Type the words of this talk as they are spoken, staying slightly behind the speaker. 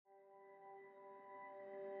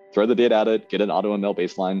throw the data at it, get an AutoML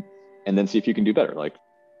baseline, and then see if you can do better. Like,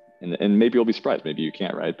 and maybe you'll be surprised, maybe you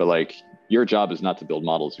can't, right? But like, your job is not to build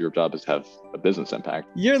models. Your job is to have a business impact.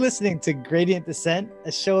 You're listening to Gradient Descent,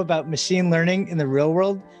 a show about machine learning in the real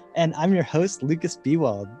world. And I'm your host, Lucas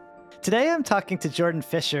Biewald. Today, I'm talking to Jordan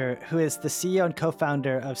Fisher, who is the CEO and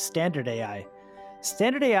co-founder of Standard AI.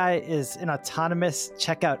 Standard AI is an autonomous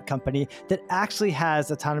checkout company that actually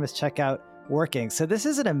has autonomous checkout working. So this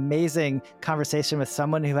is an amazing conversation with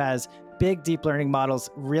someone who has big deep learning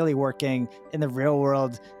models really working in the real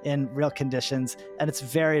world in real conditions. And it's a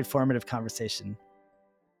very informative conversation.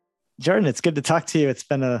 Jordan, it's good to talk to you. It's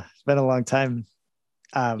been a long time.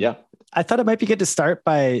 Yeah. I thought it might be good to start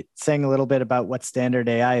by saying a little bit about what Standard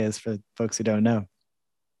AI is for folks who don't know.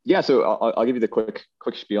 Yeah, so I'll give you the quick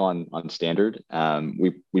spiel on Standard.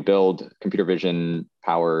 We build computer vision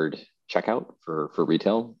powered checkout for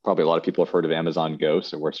retail. Probably a lot of people have heard of Amazon Go,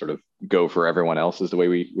 so we're sort of Go for everyone else is the way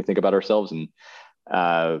we think about ourselves. And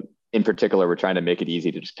in particular, we're trying to make it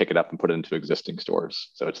easy to just pick it up and put it into existing stores.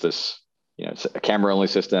 So it's this, it's a camera only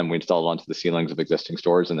system. We install it onto the ceilings of existing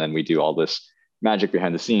stores, and then we do all this magic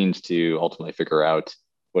behind the scenes to ultimately figure out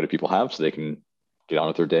what do people have so they can get on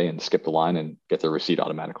with their day and skip the line and get their receipt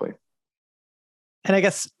automatically. And I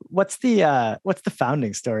guess what's the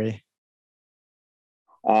founding story?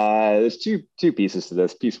 There's two pieces to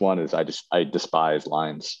this. Piece one is I despise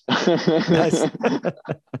lines. Nice.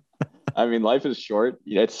 I mean, life is short.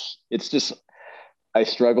 It's just, I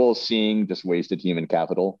struggle seeing just wasted human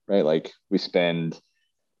capital, right? Like, we spend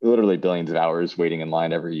literally billions of hours waiting in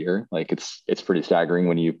line every year. Like, it's pretty staggering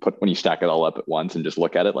when you stack it all up at once and just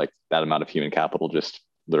look at it, like that amount of human capital just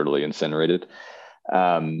literally incinerated.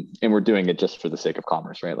 And we're doing it just for the sake of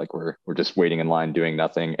commerce, right? Like, we're just waiting in line doing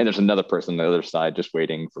nothing. And there's another person on the other side just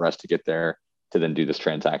waiting for us to get there to then do this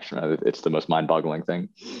transaction. It's the most mind-boggling thing.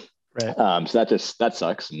 Right. So that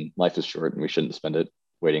sucks, and life is short and we shouldn't spend it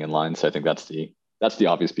waiting in line. So I think that's the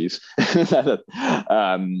obvious piece.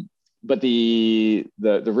 But the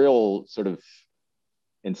real sort of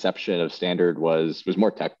inception of Standard was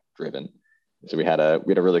more tech driven. So we had a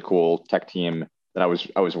really cool tech team that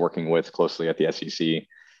I was working with closely at the SEC,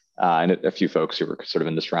 and a few folks who were sort of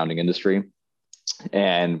in the surrounding industry.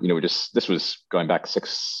 And this was going back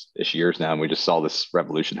 6-ish years now, and we just saw this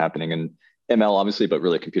revolution happening in ML, obviously, but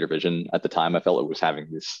really computer vision. At the time, I felt it was having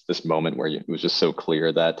this moment where it was just so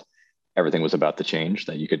clear that everything was about to change,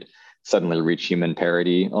 that you could suddenly reach human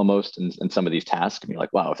parity almost in some of these tasks, and be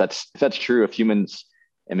like, wow, if that's true, if humans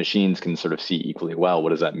and machines can sort of see equally well, what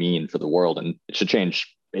does that mean for the world? And it should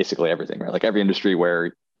change basically everything, right? Like, every industry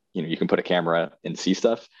where you can put a camera and see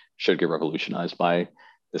stuff should get revolutionized by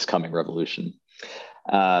this coming revolution.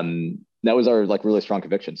 That was our really strong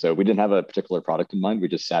conviction. So we didn't have a particular product in mind. We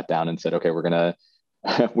just sat down and said, okay, we're gonna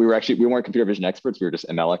we weren't computer vision experts, we were just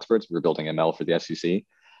ML experts. We were building ML for the SEC.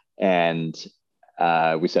 And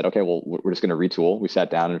we said, okay, well, we're just going to retool. We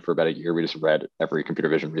sat down, and for about a year, we just read every computer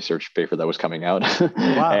vision research paper that was coming out.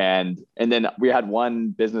 Wow. and then we had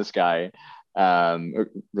one business guy, a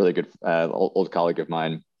really good old colleague of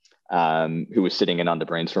mine, who was sitting in on the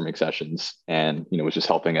brainstorming sessions, and was just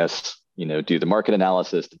helping us do the market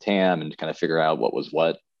analysis, the TAM, and kind of figure out what was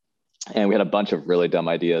what. And we had a bunch of really dumb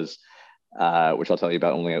ideas, which I'll tell you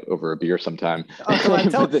about only over a beer sometime. Oh, come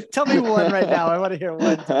on. Tell me one right now. I want to hear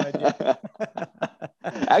one idea.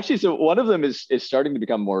 Actually, so one of them is starting to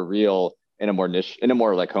become more real in a more niche, in a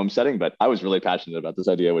more like home setting. But I was really passionate about this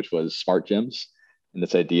idea, which was smart gyms, and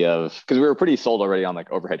this idea of, because we were pretty sold already on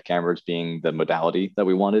like overhead cameras being the modality that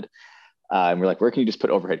we wanted. And we're like, where can you just put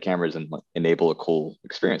overhead cameras and enable a cool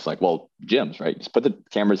experience? Like, well, gyms, right? Just put the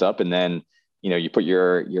cameras up, and then you put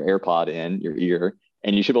your AirPod in your ear,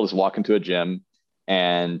 and you should be able to just walk into a gym,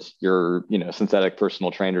 and your synthetic personal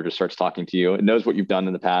trainer just starts talking to you. It knows what you've done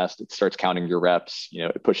in the past. It starts counting your reps.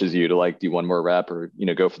 It pushes you to like do one more rep, or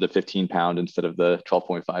go for the 15 pound instead of the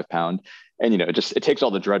 12.5 pound. And it takes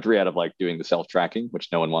all the drudgery out of like doing the self tracking, which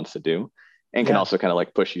no one wants to do, and can also kind of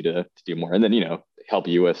like push you to do more, and then help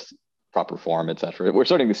you with proper form, etc. We're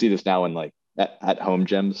starting to see this now in like at home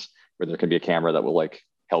gyms, where there can be a camera that will like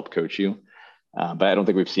help coach you, but I don't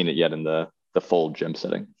think we've seen it yet in the full gym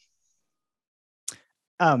setting.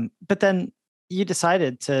 But then you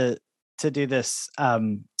decided to do this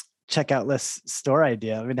checkout-less store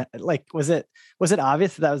idea. I mean, like, was it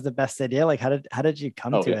obvious that was the best idea? Like, how did you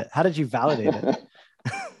come to it? How did you validate it?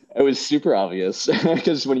 It was super obvious,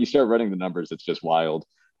 because when you start running the numbers, it's just wild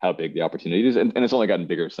how big the opportunity is, and it's only gotten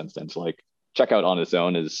bigger since then. So like, checkout on its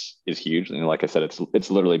own is huge, and like I said, it's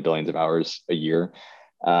literally billions of hours a year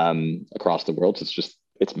across the world. So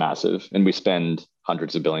it's massive, and we spend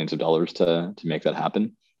hundreds of billions of dollars to make that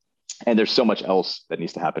happen. And there's so much else that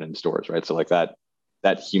needs to happen in stores, right? So like that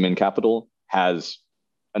human capital has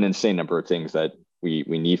an insane number of things that we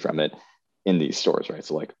need from it in these stores, right?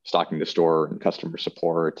 So like stocking the store and customer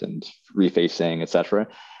support and refacing, et cetera.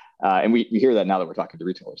 And we hear that now that we're talking to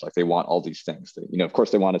retailers, like they want all these things. Of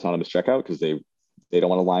course, they want autonomous checkout because they don't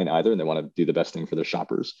want to line either, and they want to do the best thing for their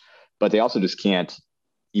shoppers. But they also just can't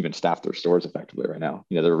even staff their stores effectively right now.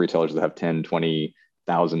 There are retailers that have 10,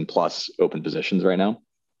 20,000 plus open positions right now.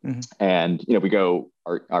 Mm-hmm. And, we go,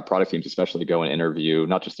 our product teams especially go and interview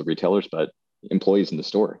not just the retailers, but employees in the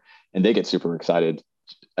store. And they get super excited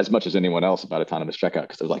as much as anyone else about autonomous checkout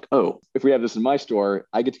because they're like, oh, if we have this in my store,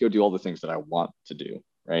 I get to go do all the things that I want to do,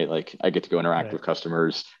 right? Like I get to go interact with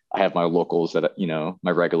customers. I have my locals that,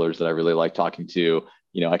 my regulars that I really like talking to.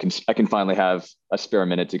 I can finally have a spare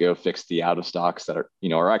minute to go fix the out of stocks that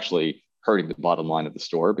are actually hurting the bottom line of the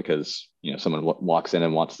store because, someone walks in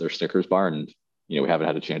and wants their Snickers bar and, we haven't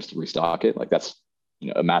had a chance to restock it. Like that's,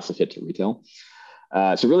 a massive hit to retail.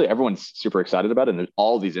 So really everyone's super excited about it. And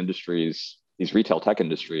all these industries, these retail tech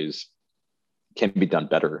industries can be done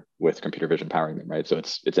better with computer vision powering them, right? So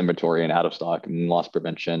it's inventory and out of stock and loss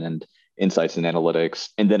prevention and insights and analytics.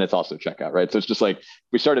 And then it's also checkout, right? So it's just like,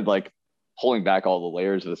 we started like pulling back all the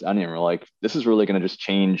layers of this onion. We're like, this is really going to just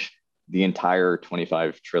change the entire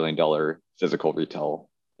 $25 trillion physical retail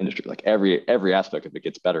industry. Like every aspect of it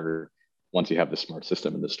gets better once you have the smart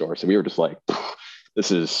system in the store. So we were just like,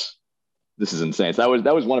 this is insane. So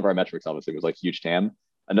that was one of our metrics, obviously, was like huge TAM.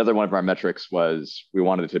 Another one of our metrics was we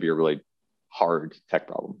wanted it to be a really hard tech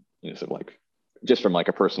problem. So like just from like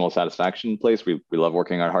a personal satisfaction place, we love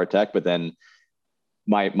working on hard tech, but then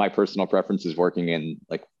my personal preference is working in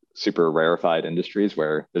like super rarefied industries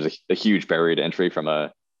where there's a huge barrier to entry from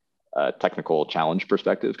a technical challenge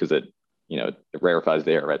perspective because it rarefies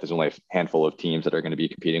there, right? There's only a handful of teams that are going to be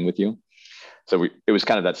competing with you. So it was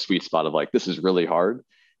kind of that sweet spot of like, this is really hard,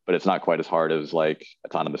 but it's not quite as hard as like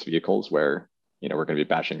autonomous vehicles where, we're going to be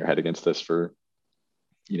bashing our head against this for,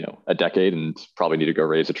 a decade and probably need to go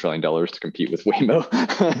raise $1 trillion to compete with Waymo.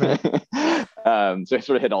 Right. So I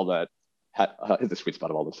sort of hit all that, hit the sweet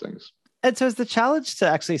spot of all those things. And so is the challenge to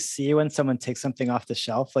actually see when someone takes something off the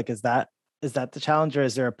shelf? Like, is that the challenge, or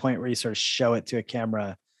is there a point where you sort of show it to a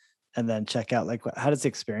camera and then check out? Like, how does the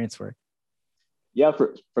experience work? Yeah,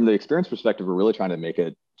 from the experience perspective, we're really trying to make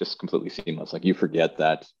it just completely seamless. Like you forget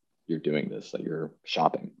that you're doing this, that you're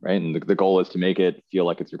shopping, right? And the goal is to make it feel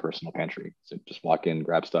like it's your personal pantry. So just walk in,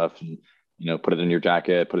 grab stuff, and put it in your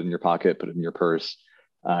jacket, put it in your pocket, put it in your purse.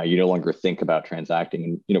 You no longer think about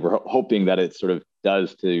transacting, and we're hoping that it sort of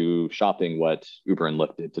does to shopping what Uber and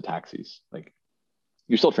Lyft did to taxis. Like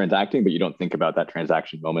you're still transacting, but you don't think about that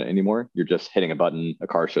transaction moment anymore. You're just hitting a button, a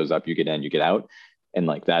car shows up, you get in, you get out. And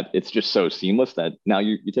like that, it's just so seamless that now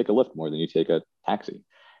you take a Lyft more than you take a taxi,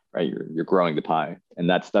 right? You're growing the pie. And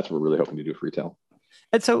that's what we're really hoping to do for retail.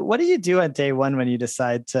 And so what do you do on day one when you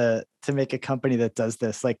decide to make a company that does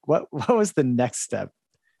this? Like what was the next step?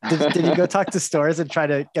 Did you go talk to stores and try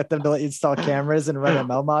to get them to install cameras and run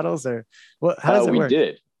ML models, or how does it work? We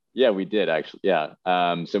did. Yeah, we did actually. Yeah.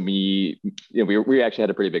 So we actually had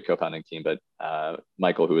a pretty big co-founding team, but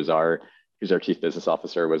Michael, who's our chief business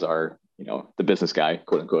officer, was our, the business guy,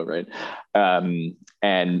 quote unquote, right?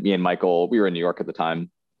 And me and Michael, we were in New York at the time,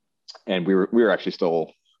 and we were actually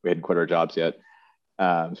we hadn't quit our jobs yet.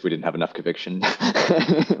 So we didn't have enough conviction,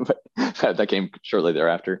 but that came shortly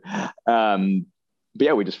thereafter. But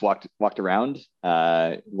yeah, we just walked around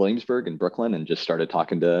Williamsburg and Brooklyn and just started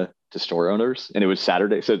talking to store owners. And it was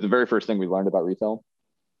Saturday. So the very first thing we learned about retail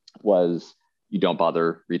was you don't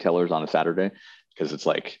bother retailers on a Saturday because it's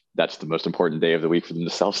like, that's the most important day of the week for them to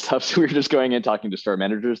sell stuff. So we were just going in talking to store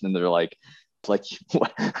managers, and they're like, what?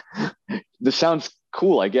 This sounds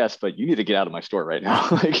cool, I guess, but you need to get out of my store right now.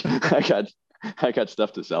 Like I got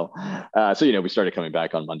stuff to sell. So, we started coming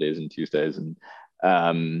back on Mondays and Tuesdays. And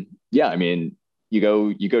yeah, I mean, you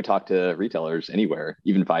go talk to retailers anywhere,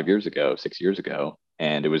 even 5 years ago, 6 years ago,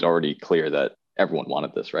 and it was already clear that everyone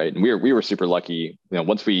wanted this, right? And we were super lucky.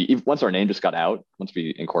 Once our name just got out, once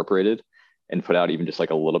we incorporated and put out even just like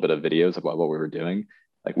a little bit of videos about what we were doing,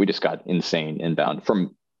 like we just got insane inbound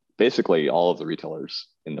from basically all of the retailers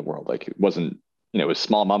in the world. Like it wasn't, it was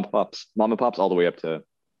small mom and pops all the way up to,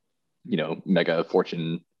 mega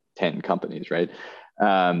Fortune 10 companies, right?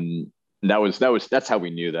 That's how we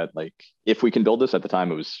knew that, like, if we can build this. At the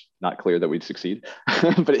time, it was not clear that we'd succeed,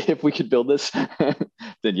 but if we could build this,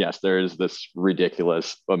 then yes, there is this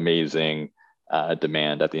ridiculous, amazing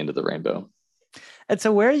demand at the end of the rainbow. And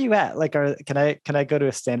so where are you at? Like, can I go to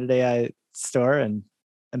a Standard AI store and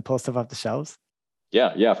pull stuff off the shelves?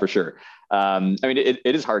 Yeah, for sure. I mean, it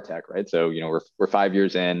is hard tech, right? So, we're 5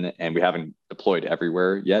 years in and we haven't deployed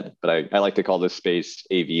everywhere yet, but I like to call this space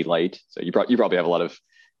AV light. So you probably have a lot of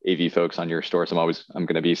AV folks on your store. So I'm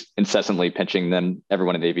going to be incessantly pitching them.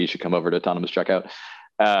 Everyone in AV should come over to autonomous checkout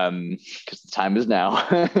because the time is now.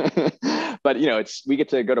 But we get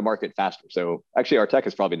to go to market faster. So actually, our tech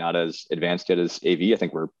is probably not as advanced yet as AV. I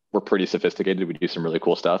think we're pretty sophisticated. We do some really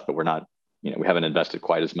cool stuff, but we're not. We haven't invested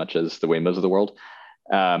quite as much as the Waymos of the world.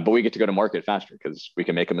 But we get to go to market faster because we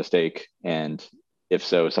can make a mistake, and if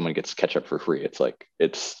so, someone gets ketchup for free.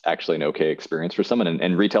 It's actually an okay experience for someone,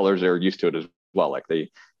 and retailers are used to it as well. Like they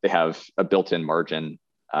have a built-in margin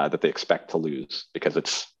that they expect to lose because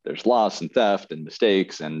there's loss and theft and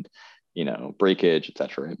mistakes and breakage,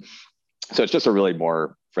 etc. So it's just a really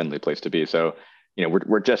more friendly place to be. So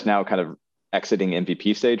we're just now kind of exiting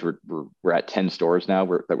MVP stage. We're at 10 stores now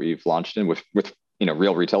that we've launched in with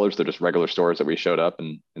real retailers. They're just regular stores that we showed up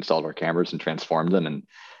and installed our cameras and transformed them. And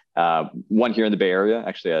one here in the Bay Area,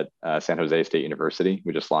 actually at San Jose State University,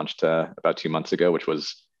 we just launched about 2 months ago, which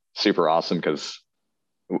was super awesome because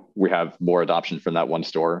we have more adoption from that one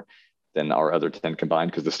store than our other 10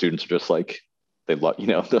 combined, because the students are just like, they love,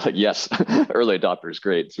 they're like, yes, early adopters,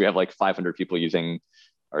 great. So we have like 500 people using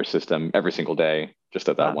our system every single day just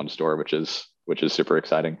at that one store, which is super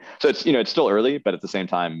exciting. So it's still early, but at the same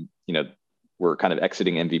time, we're kind of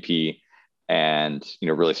exiting MVP and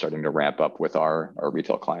really starting to ramp up with our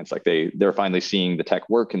retail clients. Like they're finally seeing the tech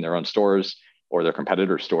work in their own stores or their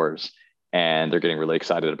competitor stores, and they're getting really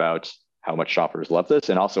excited about how much shoppers love this,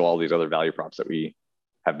 and also all these other value props that we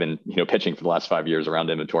have been pitching for the last 5 years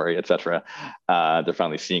around inventory, et cetera. They're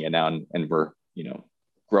finally seeing it now, and we're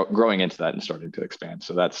growing into that and starting to expand.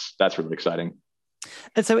 So that's really exciting.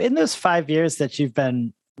 And so in those 5 years that you've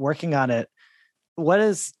been working on it, what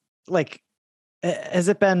is like, has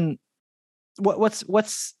it been,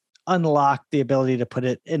 what's unlocked the ability to put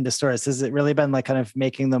it into stores? Has it really been like kind of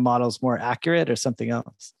making the models more accurate or something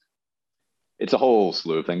else? It's a whole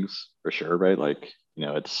slew of things for sure, right? Like,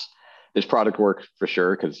 there's product work for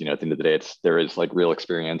sure, because at the end of the day, there is like real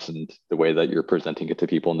experience, and the way that you're presenting it to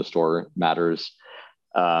people in the store matters.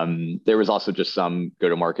 There was also just some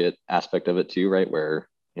go-to-market aspect of it too, right? Where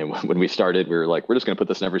when we started, we were like, we're just going to put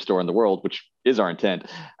this in every store in the world, which is our intent.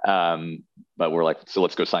 But we're like, so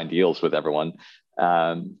let's go sign deals with everyone.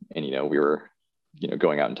 And we were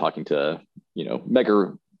going out and talking to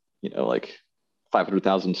mega like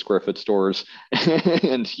 500,000 square foot stores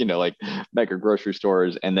and like mega grocery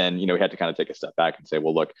stores. And then we had to kind of take a step back and say,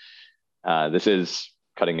 well, look, this is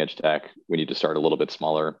cutting edge tech. We need to start a little bit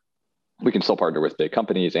smaller. We can still partner with big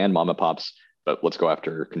companies and mom and pops, but let's go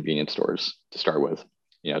after convenience stores to start with.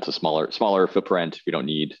 It's a smaller footprint. We don't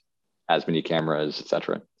need as many cameras, et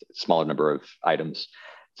cetera. Smaller number of items.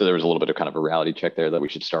 So there was a little bit of kind of a reality check there that we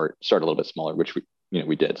should start a little bit smaller, which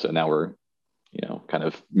we did. So now we're kind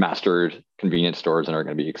of mastered convenience stores and are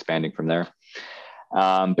going to be expanding from there.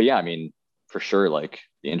 But yeah, I mean, for sure, like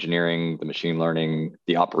the engineering, the machine learning,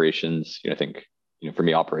 the operations. I think for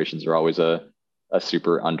me, operations are always a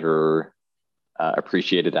super under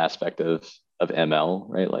appreciated aspect of ML,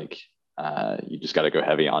 right? Like you just got to go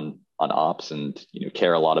heavy on ops, and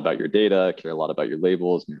care a lot about your data, care a lot about your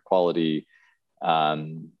labels and your quality.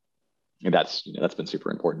 And that's been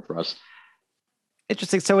super important for us.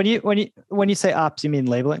 Interesting. So when you say ops, you mean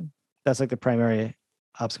labeling? That's like the primary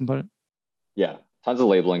ops component? Yeah, tons of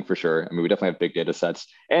labeling for sure. I mean, we definitely have big data sets,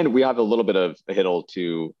 and we have a little bit of a HITL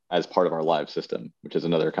too as part of our live system, which is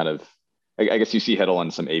another kind of, I guess you see HITL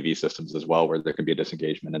in some AV systems as well, where there can be a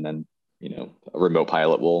disengagement and then a remote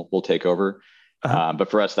pilot will take over. Uh-huh. But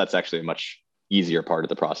for us, that's actually a much easier part of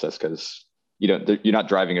the process, because you're not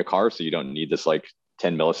driving a car, so you don't need this like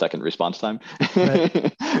 10 millisecond response time.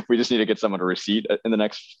 Right. We just need to get someone a receipt in the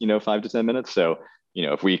next 5 to 10 minutes. So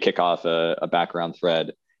if we kick off a background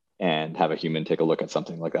thread and have a human take a look at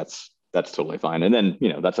something, like that's totally fine. And then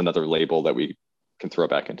that's another label that we can throw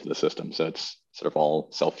back into the system. So it's sort of all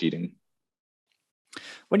self-feeding.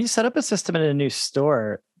 When you set up a system in a new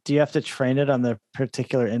store, do you have to train it on the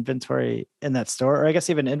particular inventory in that store? Or I guess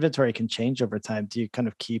even inventory can change over time. Do you kind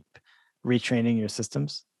of keep retraining your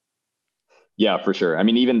systems? Yeah, for sure. I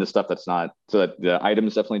mean, even the stuff that's not, so that the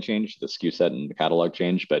items definitely change, the SKU set and the catalog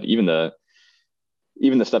change, but even the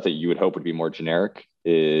stuff that you would hope would be more generic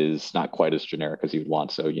is not quite as generic as you'd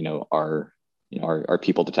want. So, our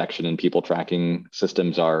people detection and people tracking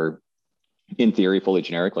systems are, in theory, fully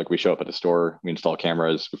generic. Like we show up at a store, we install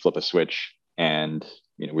cameras, we flip a switch, and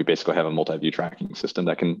we basically have a multi-view tracking system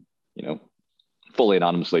that can fully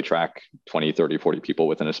anonymously track 20, 30, 40 people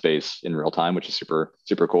within a space in real time, which is super,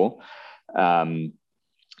 super cool.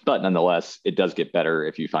 But nonetheless, it does get better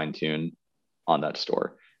if you fine tune on that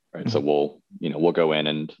store, right? So we'll go in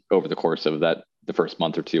and over the course of the first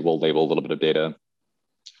month or two, we'll label a little bit of data,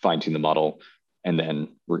 fine tune the model, and then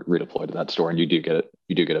redeploy to that store. And you do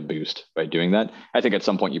get a boost by doing that. I think at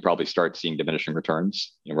some point you probably start seeing diminishing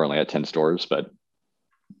returns. We're only at 10 stores, but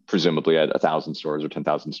presumably at 1,000 stores or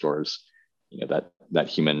 10,000 stores, that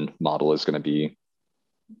human model is going to be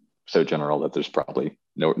so general that there's probably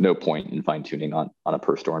no point in fine tuning on a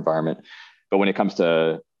per store environment. But when it comes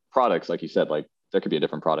to products, like you said, like there could be a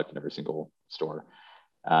different product in every single store.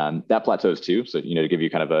 That plateaus too. So, to give you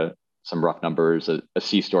kind of some rough numbers, a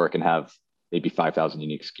C store can have maybe 5,000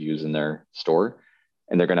 unique SKUs in their store,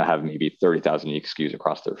 and they're going to have maybe 30,000 unique SKUs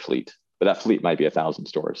across their fleet. But that fleet might be 1,000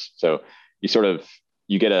 stores. So you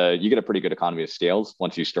get a pretty good economy of scales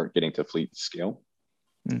once you start getting to fleet scale.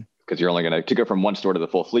 Because you're only going to go from one store to the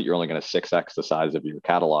full fleet, you're only going to 6x the size of your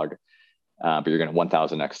catalog, but you're going to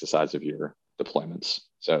 1,000x the size of your deployments.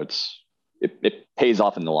 So it pays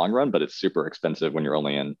off in the long run, but it's super expensive when you're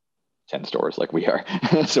only in 10 stores like we are.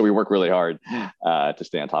 So we work really hard to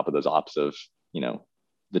stay on top of those ops of,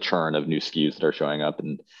 the churn of new SKUs that are showing up.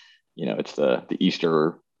 And, it's the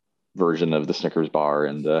Easter version of the Snickers bar.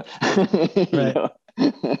 And right.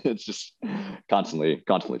 It's just constantly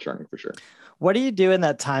churning for sure. What do you do in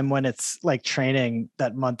that time when it's like training,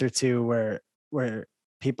 that month or two where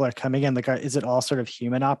people are coming in? Like, is it all sort of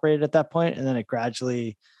human operated at that point, and then it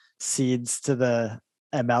gradually seeds to the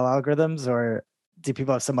ML algorithms, or do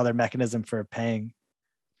people have some other mechanism for paying?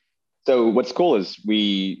 So what's cool is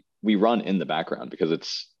we run in the background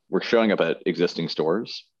because we're showing up at existing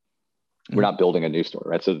stores. We're not building a new store,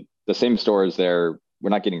 right? So the same store is there.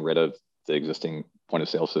 We're not getting rid of the existing point of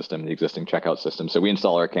sale system, the existing checkout system. So we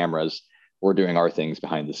install our cameras. We're doing our things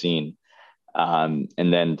behind the scene. And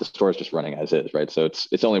then the store is just running as is, right? So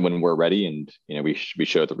it's only when we're ready and, we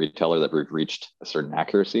show the retailer that we've reached a certain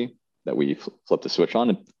accuracy that we flip the switch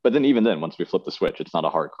on. But then even then, once we flip the switch, it's not a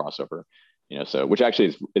hard crossover, so which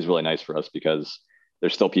actually is really nice for us because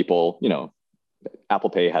there's still people, Apple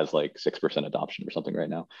Pay has like 6% adoption or something right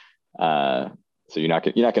now. So you're not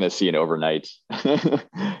going to see an overnight, 100%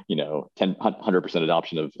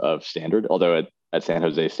 adoption of standard. Although at San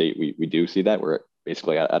Jose State, we do see that we're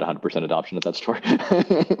basically at 100% adoption at that store.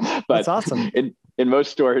 But that's awesome. In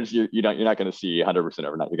most stores, you're not going to see 100%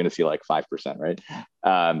 overnight. You're going to see like 5%, right?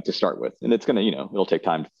 To start with, and it's going to it'll take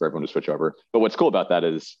time for everyone to switch over. But what's cool about that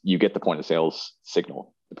is you get the point of sales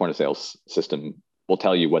signal. The point of sales system will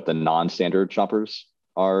tell you what the non-standard shoppers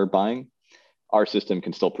are buying. Our system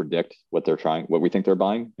can still predict what we think they're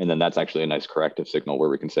buying. And then that's actually a nice corrective signal where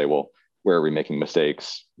we can say, well, where are we making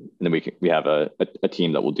mistakes? And then we have a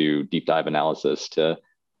team that will do deep dive analysis to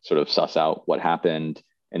sort of suss out what happened,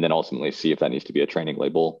 and then ultimately see if that needs to be a training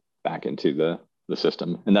label back into the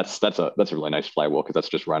system. And that's a really nice flywheel because that's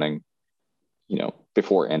just running,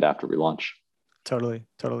 before and after we launch. Totally.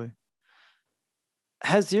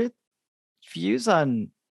 Has your views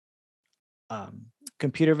on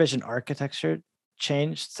computer vision architecture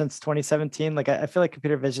changed since 2017? Like, I feel like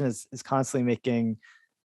computer vision is constantly making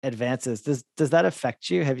advances. Does that affect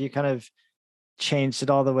you? Have you kind of changed at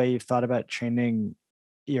all the way you've thought about training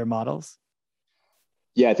your models?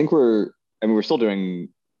 Yeah, I think we're still doing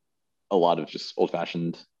a lot of just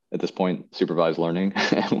old-fashioned at this point supervised learning.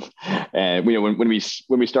 And when we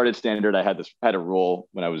started standard, I had a rule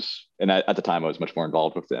at the time I was much more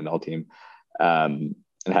involved with the ML team, and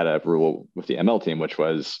had a rule with the ML team, which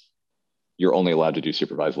was you're only allowed to do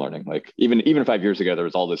supervised learning. Like even 5 years ago, there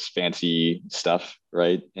was all this fancy stuff,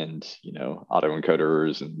 right? And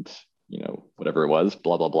autoencoders and whatever it was,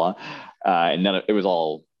 blah blah blah, and then it was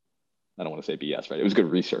all, I don't want to say BS, right? It was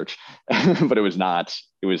good research, but it was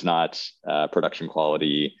not production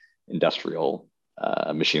quality industrial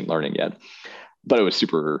machine learning yet. But it was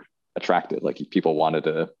super attractive. Like people wanted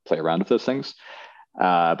to play around with those things.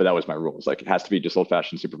 But that was my rules. Like it has to be just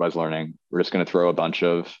old-fashioned supervised learning. We're just going to throw a bunch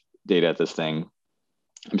of data at this thing.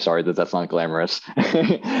 I'm sorry that's not glamorous.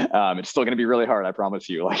 It's still going to be really hard. I promise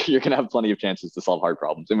you. Like you're going to have plenty of chances to solve hard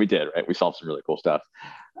problems, and we did. Right? We solved some really cool stuff.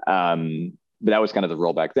 But that was kind of the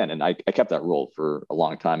rule back then, and I kept that rule for a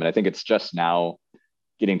long time. And I think it's just now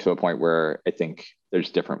getting to a point where I think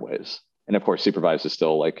there's different ways. And of course, supervised is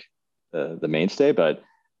still like the mainstay, but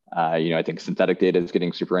I think synthetic data is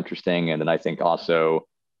getting super interesting. And then I think also,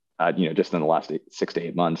 just in the last 6 to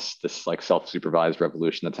 8 months, this like self-supervised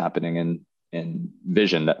revolution that's happening in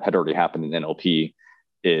vision that had already happened in NLP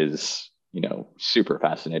is, super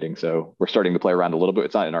fascinating. So we're starting to play around a little bit.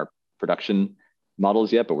 It's not in our production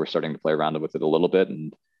models yet, but we're starting to play around with it a little bit.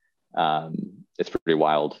 And it's pretty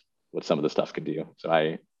wild what some of the stuff can do. So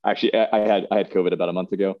I Actually, I had COVID about a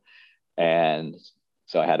month ago, and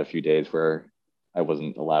so I had a few days where I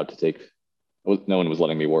wasn't allowed to take. No one was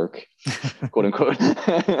letting me work, quote unquote.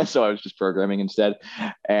 So I was just programming instead,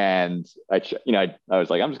 and I was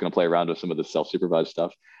like, I'm just going to play around with some of the self-supervised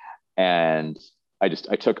stuff, and I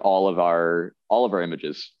took all of our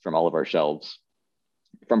images from all of our shelves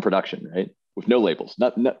from production, right, with no labels,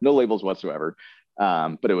 no labels whatsoever.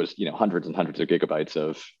 But it was hundreds and hundreds of gigabytes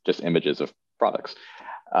of just images of products,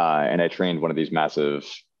 and I trained one of these massive,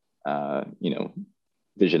 you know,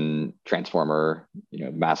 vision transformer,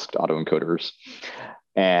 masked autoencoders,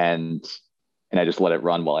 and I just let it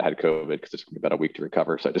run while I had COVID because it took me about a week to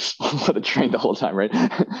recover. So I just let it train the whole time, right?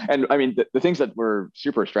 And I mean, the things that were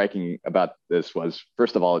super striking about this was,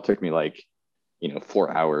 first of all, it took me like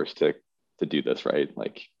 4 hours to do this, right?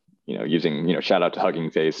 Like using shout out to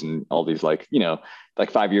Hugging Face and all these like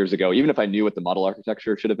 5 years ago. Even if I knew what the model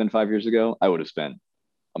architecture should have been 5 years ago, I would have spent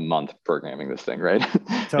a month programming this thing, right?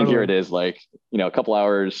 Totally. And here it is, like a couple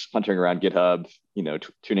hours punching around GitHub,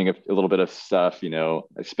 tuning up a little bit of stuff. I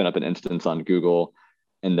spin up an instance on Google,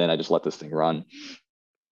 and then I just let this thing run.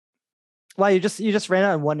 Wow, you just ran it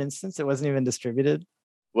on one instance. It wasn't even distributed.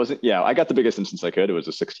 Yeah, I got the biggest instance I could. It was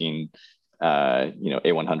a 16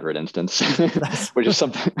 A100 instance, which is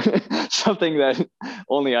something that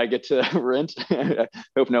only I get to rent. I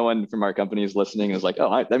hope no one from our company is listening and is like,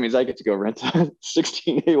 oh, that means I get to go rent a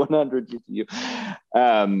 16 A100 GPU.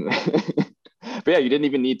 But yeah, you didn't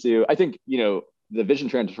even need to. I think the vision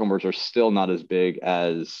transformers are still not as big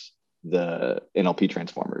as the NLP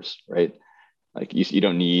transformers, right? Like you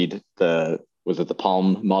don't need was it the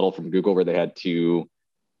Palm model from Google where they had two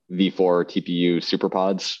V4 TPU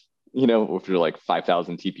superpods, for like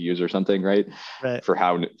 5,000 TPUs or something, right? Right. For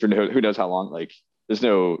who knows how long. Like there's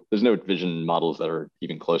no vision models that are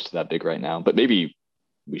even close to that big right now. But maybe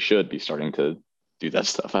we should be starting to do that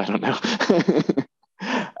stuff. I don't know.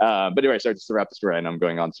 But anyway, sorry, just to wrap the story, I know I'm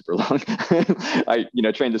going on super long. I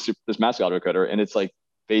trained this mask autoencoder, and it's like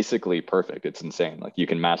basically perfect. It's insane. Like you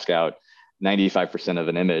can mask out 95% of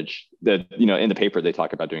an image. That in the paper they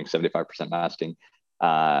talk about doing 75% masking.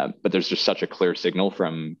 But there's just such a clear signal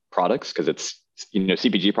from products because it's,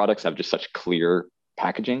 CPG products have just such clear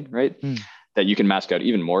packaging, right? That you can mask out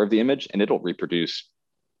even more of the image and it'll reproduce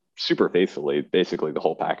super faithfully, basically the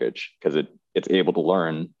whole package because it's able to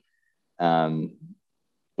learn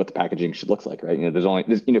what the packaging should look like, right?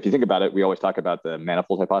 If you think about it, we always talk about the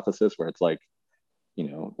manifold hypothesis where it's like,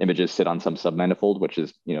 images sit on some submanifold, which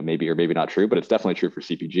is, maybe or maybe not true, but it's definitely true for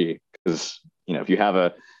CPG because, if you have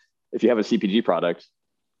a CPG product,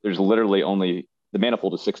 there's literally only the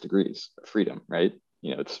manifold is 6 degrees of freedom, right?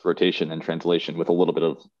 It's rotation and translation with a little bit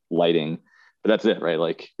of lighting, but that's it, right?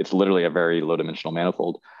 Like it's literally a very low dimensional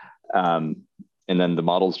manifold. And then the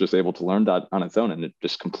model's just able to learn that on its own and it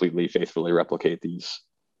just completely faithfully replicate these.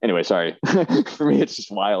 Anyway, sorry. For me, it's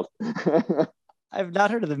just wild. I've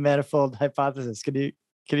not heard of the manifold hypothesis. Can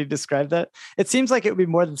you describe that? It seems like it would be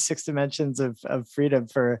more than 6 dimensions of freedom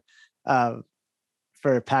for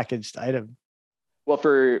a packaged item. Well,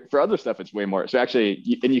 for other stuff, it's way more. So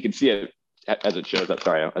actually, and you can see it as it shows up.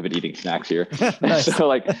 Sorry, I've been eating snacks here. Nice. So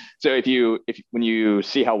when you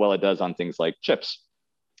see how well it does on things like chips,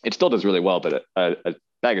 it still does really well, but a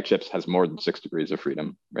bag of chips has more than 6 degrees of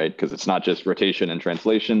freedom, right? Because it's not just rotation and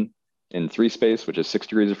translation in 3 space, which is 6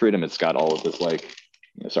 degrees of freedom. It's got all of this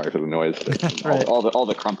sorry for the noise, but right. all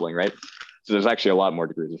the crumpling, right? So there's actually a lot more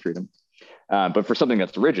degrees of freedom. But for something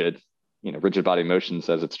that's rigid, rigid body motion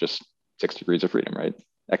says it's just 6 degrees of freedom, right?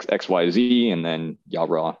 X, Y, Z, and then yaw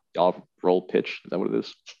roll pitch. Is that what it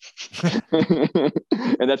is?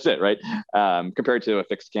 And that's it, right? Compared to a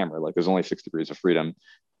fixed camera, like there's only 6 degrees of freedom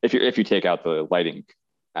if you take out the lighting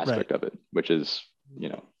aspect of it, which is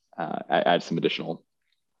add some additional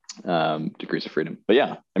degrees of freedom. But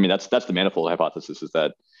yeah, I mean that's the manifold hypothesis is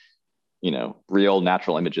that real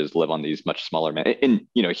natural images live on these much smaller and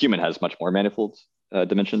a human has much more manifold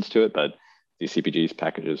dimensions to it, but these CPGs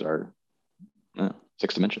packages are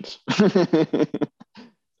 6 dimensions.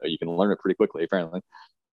 So you can learn it pretty quickly, apparently.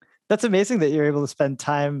 That's amazing that you're able to spend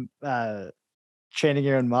time training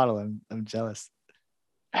your own model. I'm jealous.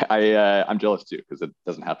 I'm jealous too, because it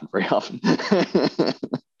doesn't happen very often.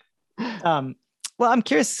 Well, I'm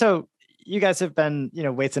curious. So you guys have been,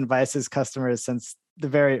 Weights and Biases customers since the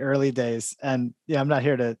very early days. And I'm not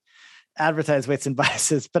here to advertise Weights and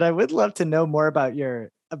Biases, but I would love to know more about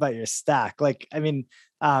your stack. Like, I mean,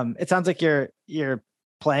 it sounds like you're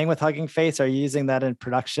playing with Hugging Face. Are you using that in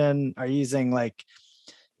production? Are you using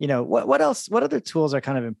what else? What other tools are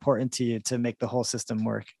kind of important to you to make the whole system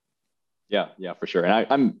work? Yeah, for sure. And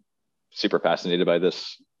I'm super fascinated by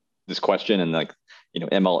this question. And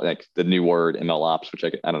ML, like the new word ML ops, which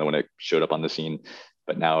I don't know when it showed up on the scene,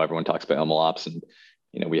 but now everyone talks about ML ops, and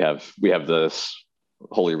we have this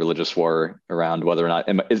holy religious war around whether or not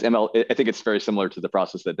is ML. I think it's very similar to the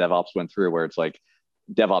process that DevOps went through, where it's like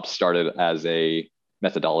DevOps started as a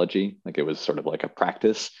methodology, like it was sort of like a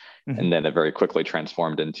practice, and then it very quickly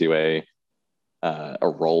transformed into a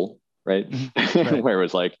role, right? Right. Where it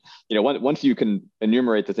was like, once you can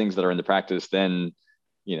enumerate the things that are in the practice, then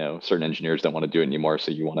certain engineers don't want to do it anymore,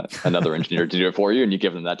 so you want another engineer to do it for you, and you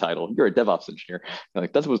give them that title. You're a DevOps engineer.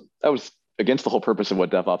 Like that was against the whole purpose of what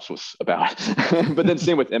DevOps was about. But then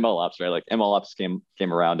same with ML ops, right? Like ML ops came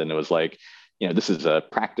around, and it was like, this is a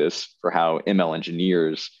practice for how ML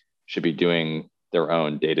engineers should be doing their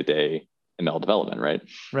own day-to-day ML development, right?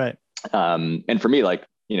 Right. And for me, like,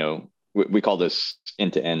 we call this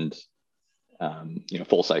end-to-end,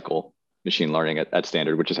 full cycle machine learning at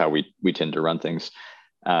Standard, which is how we tend to run things.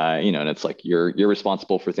 And it's like you're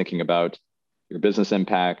responsible for thinking about your business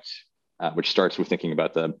impact, which starts with thinking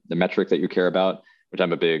about the metric that you care about, which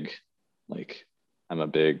I'm a big,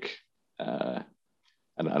 I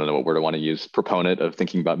don't know what word I want to use, proponent of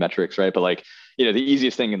thinking about metrics, right? But like, the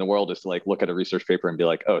easiest thing in the world is to like look at a research paper and be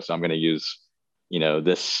like, oh, so I'm going to use,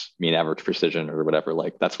 this mean average precision or whatever.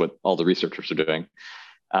 Like that's what all the researchers are doing.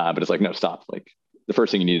 But it's like, no, stop. Like the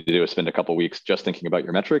first thing you need to do is spend a couple of weeks just thinking about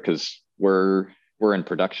your metric, because we're in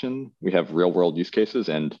production. We have real world use cases,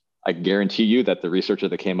 and I guarantee you that the researcher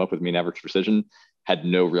that came up with mean average precision had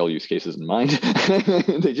no real use cases in mind.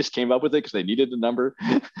 They just came up with it because they needed a number,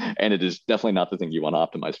 and it is definitely not the thing you want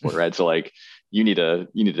to optimize for, right? So like you need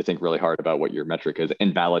to think really hard about what your metric is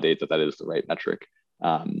and validate that is the right metric.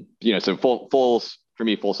 So for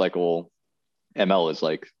me, full cycle ML is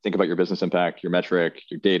like, think about your business impact, your metric,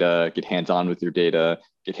 your data, get hands-on with your data,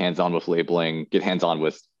 get hands-on with labeling, get hands-on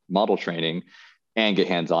with model training, and get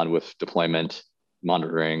hands-on with deployment,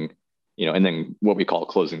 monitoring, and then what we call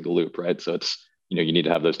closing the loop, right? So it's, you need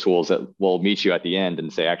to have those tools that will meet you at the end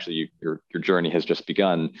and say, actually, your journey has just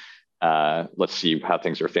begun. Let's see how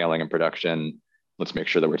things are failing in production. Let's make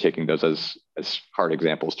sure that we're taking those as hard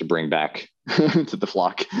examples to bring back to the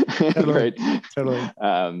flock, totally, right? Totally.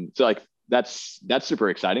 So like that's super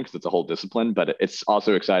exciting because it's a whole discipline, but it's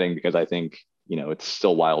also exciting because I think, it's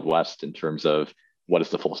still Wild West in terms of what does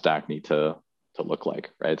the full stack need to look like,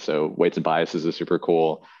 right? So weights and biases is super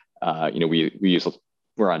cool.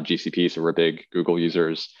 We're on GCP, so we're big Google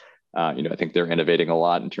users. I think they're innovating a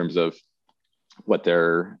lot in terms of what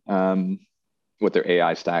their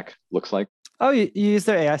AI stack looks like. Oh, you use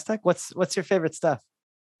their AI stack? What's your favorite stuff?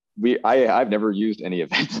 I've never used any of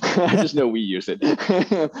it. I just know we use it.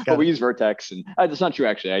 But we use Vertex, and that's not true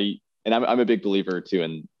actually. I'm a big believer too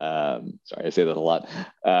in sorry, I say that a lot.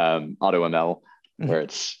 AutoML, where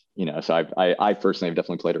it's so I personally have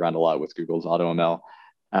definitely played around a lot with Google's AutoML.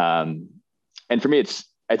 And for me,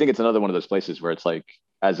 I think it's another one of those places where it's like,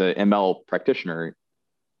 as an ML practitioner,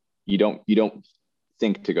 you don't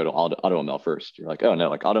think to go to AutoML first. You're like, oh no,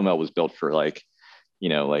 like AutoML was built for an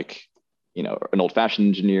old-fashioned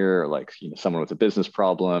engineer, or like someone with a business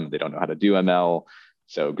problem. They don't know how to do ML.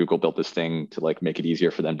 So Google built this thing to like make it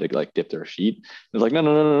easier for them to like dip their feet. It's like,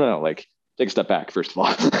 no. Like take a step back, first of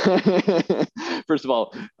all. First of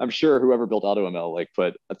all, I'm sure whoever built AutoML like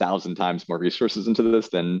put 1,000 times more resources into this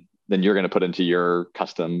than you're going to put into your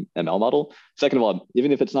custom ML model. Second of all,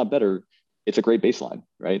 even if it's not better, it's a great baseline,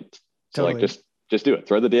 right? So totally. Like just do it.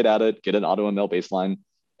 Throw the data at it, get an AutoML baseline,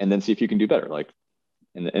 and then see if you can do better. Like,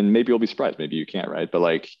 and maybe you'll be surprised, maybe you can't, right? But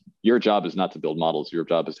like your job is not to build models. Your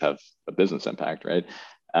job is to have a business impact, right?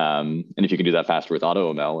 And if you can do that faster with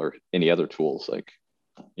AutoML or any other tools, like,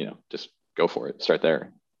 just go for it. Start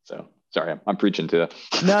there. So sorry, I'm preaching to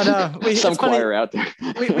some choir out there.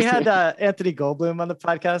 we had Anthony Goldblum on the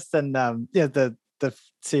podcast, and the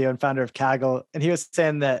CEO and founder of Kaggle, and he was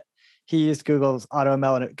saying that he used Google's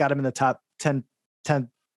AutoML and it got him in the top 10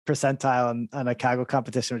 percentile on a Kaggle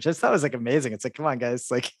competition, which I thought was like amazing. It's like, come on, guys,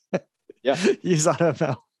 like, use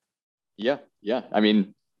AutoML. Yeah. I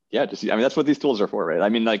mean, that's what these tools are for, right? I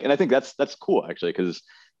mean, like, and I think that's cool actually, because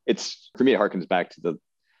it's, for me, it harkens back to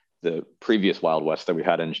the previous Wild West that we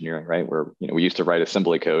had in engineering, right? Where, we used to write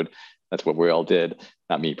assembly code. That's what we all did.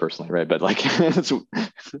 Not me personally, right? But like that's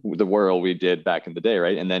the world we did back in the day,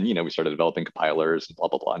 right? And then, we started developing compilers and blah,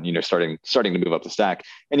 blah, blah. And, starting to move up the stack.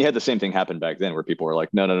 And you had the same thing happen back then where people were like,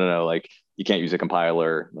 no, like you can't use a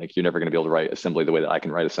compiler. Like you're never going to be able to write assembly the way that I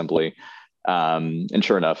can write assembly. And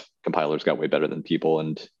sure enough, compilers got way better than people,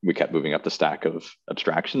 and we kept moving up the stack of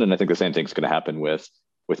abstraction. And I think the same thing's going to happen with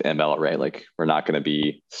ML, right? Like we're not going to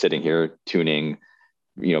be sitting here tuning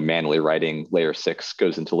manually writing layer 6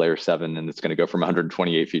 goes into layer 7, and it's going to go from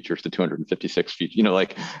 128 features to 256 features.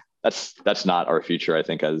 Like that's not our future, I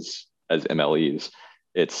think, as MLEs.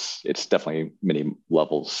 It's definitely many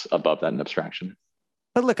levels above that in abstraction.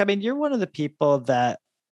 But look, I mean, you're one of the people that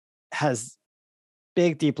has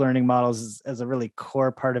big deep learning models as a really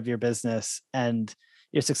core part of your business, and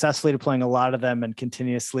you're successfully deploying a lot of them and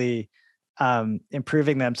continuously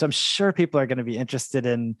improving them. So I'm sure people are going to be interested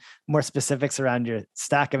in more specifics around your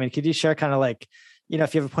stack. I mean, could you share kind of like,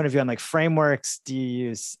 if you have a point of view on like frameworks, do you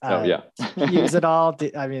use, use it all?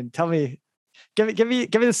 Tell me, give me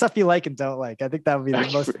the stuff you like and don't like. I think that would be the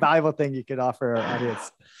most valuable thing you could offer our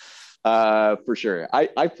audience. For sure.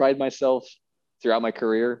 I pride myself throughout my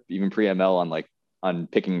career, even pre-ML, on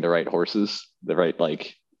picking the right horses, the right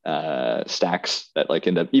stacks that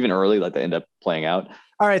end up even early, they end up playing out.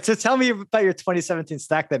 All right. So tell me about your 2017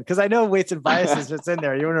 stack then, because I know weights and biases was in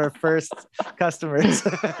there. You're one of our first customers.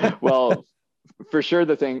 Well, for sure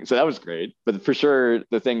so that was great, but for sure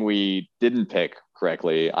the thing we didn't pick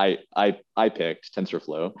correctly, I picked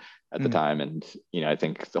TensorFlow at the time. And, I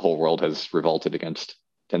think the whole world has revolted against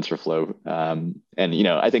TensorFlow. And,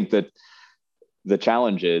 I think that the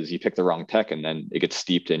challenge is you pick the wrong tech and then it gets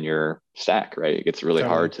steeped in your stack, right? It gets really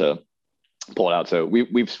hard to pull it out. So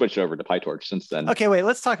we've switched over to PyTorch since then. Okay, wait,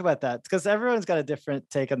 let's talk about that because everyone's got a different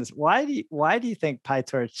take on this. Why do you think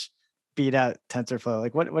PyTorch beat out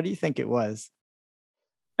TensorFlow? What do you think it was?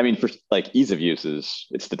 I mean, for ease of use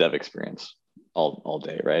it's the dev experience all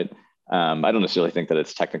day, right? I don't necessarily think that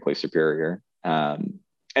it's technically superior. And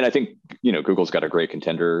I think, Google's got a great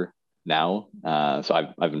contender now. So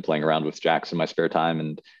I've been playing around with JAX in my spare time,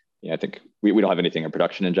 and I think we don't have anything in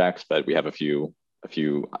production in JAX, but we have a few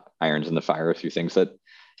irons in the fire, a few things that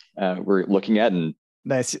we're looking at. And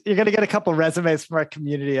nice, you're gonna get a couple resumes from our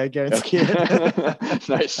community, I guarantee it.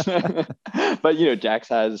 Nice. But JAX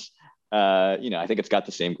has I think it's got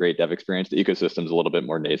the same great dev experience. The ecosystem's a little bit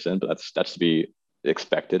more nascent, but that's to be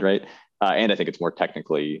expected, right? And I think it's more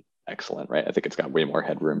technically excellent, right? I think it's got way more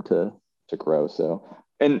headroom to grow. So,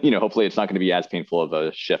 and hopefully it's not going to be as painful of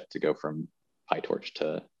a shift to go from PyTorch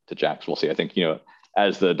to JAX. We'll see. I think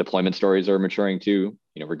as the deployment stories are maturing too,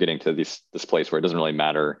 we're getting to this place where it doesn't really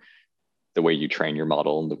matter the way you train your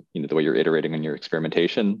model, and the way you're iterating on your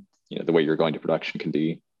experimentation. The way you're going to production can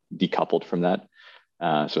be decoupled from that.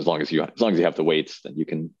 So as long as you have the weights, then you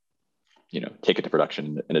can take it to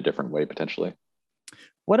production in a different way potentially.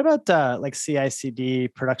 What about CI/CD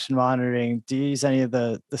production monitoring? Do you use any of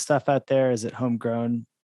the stuff out there? Is it homegrown?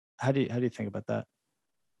 How do you think about that?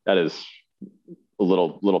 That is a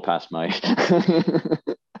little past my.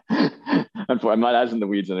 I'm not as in the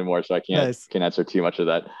weeds anymore, so I can't answer too much of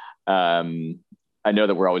that. I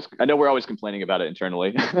know we're always complaining about it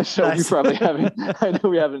internally, so nice. We probably haven't. I know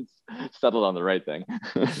we haven't settled on the right thing.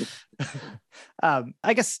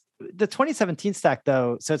 I guess the 2017 stack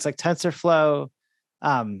though, so it's like TensorFlow.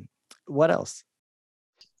 What else?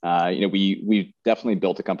 We definitely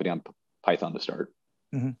built a company on Python to start.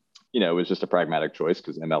 Mm-hmm. It was just a pragmatic choice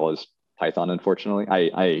because ML is Python. Unfortunately,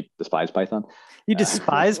 I despise Python. You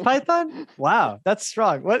despise Python? Wow, that's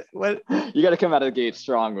strong. What? You got to come out of the gate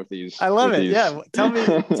strong with these. I love it. Yeah, tell me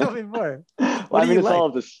more. What do you like? All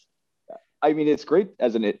of this. I mean, it's great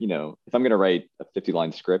as if I'm going to write a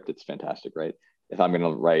 50-line script, it's fantastic, right? If I'm going to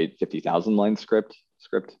write 50,000 line script,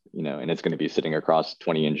 and it's going to be sitting across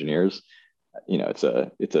 20 engineers, it's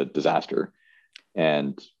a disaster.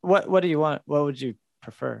 And what do you want? What would you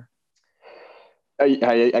prefer?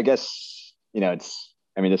 I guess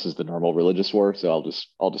this is the normal religious war, so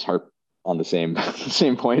I'll just harp on the same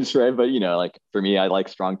points, right? But for me, I like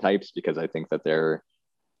strong types because I think that they're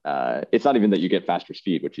it's not even that you get faster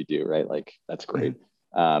speed, which you do, right? That's great.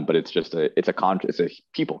 Mm-hmm. But it's a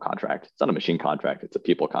people contract. It's not a machine contract. It's a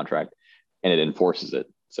people contract, and it enforces it.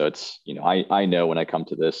 So it's I know when I come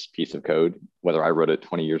to this piece of code, whether I wrote it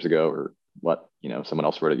 20 years ago or what someone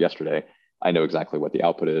else wrote it yesterday, I know exactly what the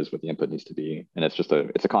output is, what the input needs to be, and it's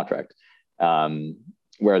a contract.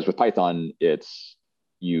 Whereas with Python, it's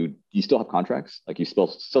you still have contracts. You still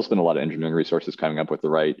spend a lot of engineering resources coming up with the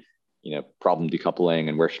right problem decoupling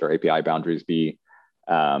and where should our API boundaries be,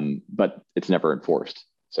 but it's never enforced.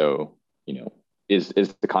 So is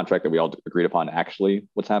the contract that we all agreed upon actually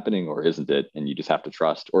what's happening, or isn't it? And you just have to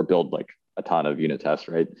trust or build a ton of unit tests,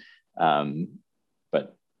 right?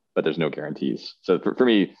 But there's no guarantees. So for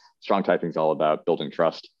me, strong typing is all about building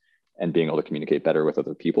trust and being able to communicate better with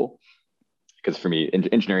other people. Because for me,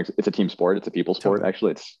 engineering, it's a team sport. It's a people sport.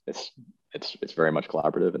 Actually, it's very much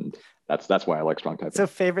collaborative, and that's why I like strong typing. So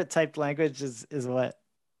favorite typed language is what?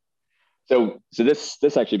 So this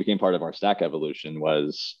actually became part of our stack evolution.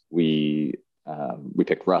 Was we we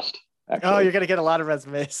picked Rust. Actually. Oh, you're gonna get a lot of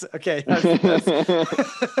resumes. Okay, I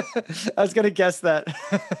was gonna guess that.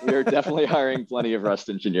 We're definitely hiring plenty of Rust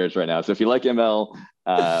engineers right now. So if you like ML,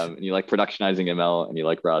 and you like productionizing ML, and you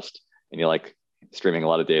like Rust, and you like streaming a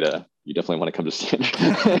lot of data, you definitely want to come to Standard.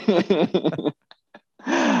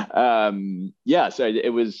 Yeah, so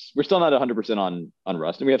we're still not 100% on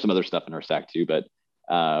Rust, and we have some other stuff in our stack too, but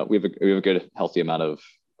we have a good healthy amount of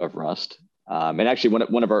Rust. And actually,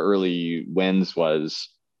 one of our early wins was,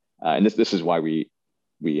 and this is why we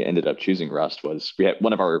ended up choosing Rust, was we had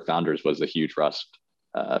one of our founders was a huge Rust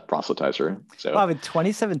proselytizer. So wow, in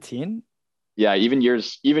 2017. Yeah, even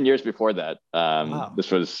years before that. Wow.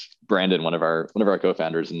 This was Brandon, one of our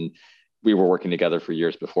co-founders, and we were working together for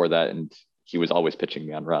years before that. And he was always pitching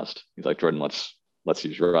me on Rust. He's like, Jordan, let's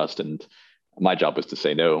use Rust. And my job was to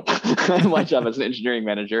say no. My job as an engineering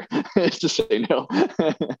manager is to say no.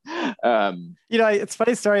 It's a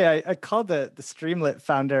funny story. I called the Streamlit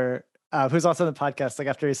founder, who's also on the podcast, like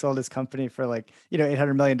after he sold his company for like,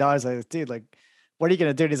 $800 million. I was, dude, like, what are you going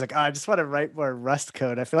to do? And he's like, I just want to write more Rust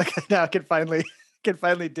code. I feel like I now can finally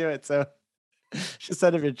do it. So just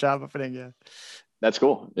send him your job opening. Yeah. That's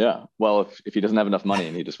cool. Yeah. Well, if he doesn't have enough money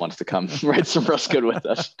and he just wants to come write some Rust code with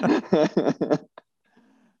us.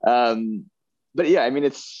 But yeah, I mean,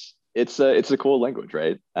 it's a cool language,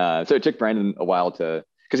 right? So it took Brandon a while because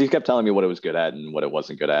he kept telling me what it was good at and what it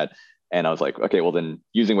wasn't good at. And I was like, okay, well then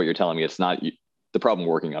using what you're telling me, it's not the problem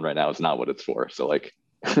we're working on right now is not what it's for. So like,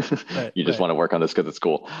 you just want to work on this because it's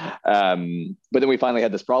cool. But then we finally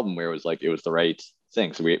had this problem where it was like, it was the right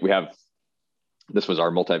thing. So this was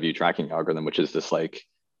our multi-view tracking algorithm, which is this like,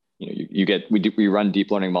 we run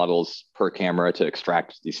deep learning models per camera to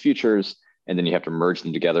extract these features. And then you have to merge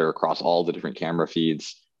them together across all the different camera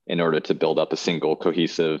feeds in order to build up a single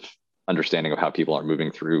cohesive understanding of how people are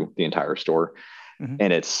moving through the entire store. Mm-hmm.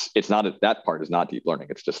 And it's not, that part is not deep learning.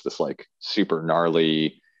 It's just this like super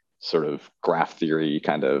gnarly sort of graph theory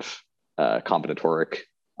kind of combinatoric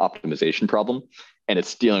optimization problem. And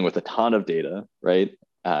it's dealing with a ton of data, right?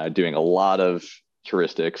 Doing a lot of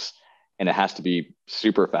heuristics, and it has to be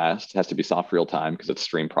super fast. It has to be soft real time because it's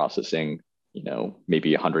stream processing,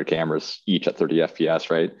 maybe 100 cameras each at 30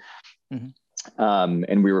 FPS, right? Mm-hmm.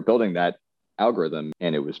 And we were building that algorithm,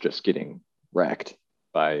 and it was just getting wrecked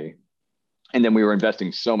and then we were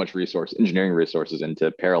investing so much engineering resources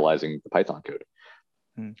into parallelizing the Python code.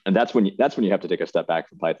 Mm. And that's when you have to take a step back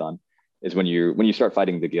from Python, is when you start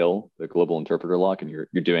fighting the GIL, the global interpreter lock, and you're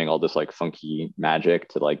doing all this like funky magic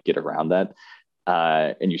to like get around that.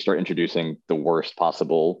 And you start introducing the worst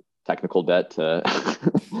possible technical debt to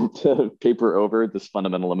to paper over this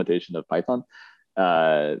fundamental limitation of Python,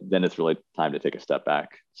 then it's really time to take a step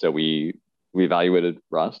back. So we evaluated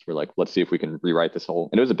Rust. We're like, let's see if we can rewrite this whole,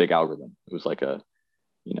 and it was a big ML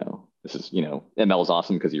is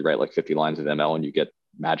awesome because you write like 50 lines of ML and you get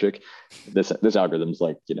magic. This algorithm's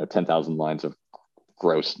like, 10,000 lines of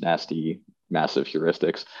gross, nasty, massive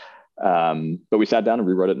heuristics. But we sat down and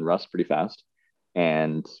rewrote it in Rust pretty fast.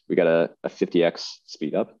 And we got a 50x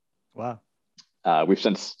speed up. Wow. We've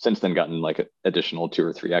since then gotten like an additional 2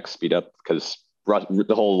 or 3x speed up because Rust,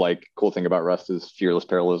 the whole like cool thing about Rust is fearless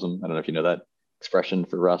parallelism. I don't know if you know that expression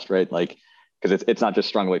for Rust, right? Like, because it's not just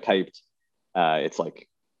strongly typed, it's like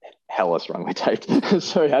hella strongly typed.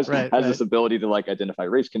 So it has this ability to like identify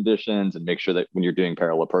race conditions and make sure that when you're doing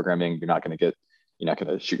parallel programming, you're not going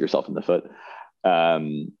to shoot yourself in the foot.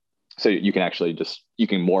 So you can actually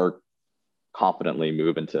more confidently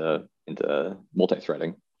move into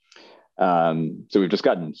multi-threading. So we've just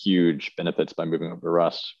gotten huge benefits by moving over to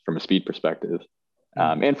Rust from a speed perspective,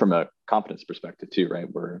 and from a confidence perspective too, right?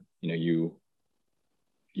 Where you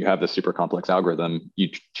have this super complex algorithm, you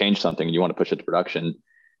change something and you want to push it to production.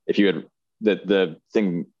 If you had the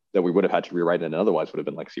thing that we would have had to rewrite it otherwise would have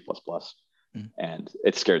been like C++, and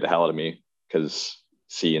it scared the hell out of me because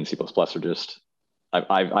C and C++ are just.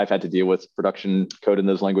 I've had to deal with production code in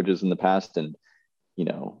those languages in the past, and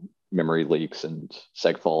memory leaks and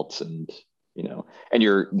seg faults, and and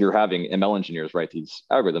you're having ML engineers write these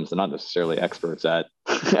algorithms. They're not necessarily experts at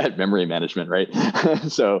memory management, right?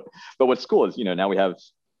 So, but what's cool is now we have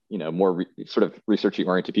more sort of researchy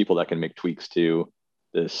oriented people that can make tweaks to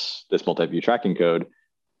this multi-view tracking code,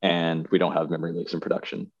 and we don't have memory leaks in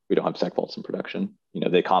production. We don't have seg faults in production.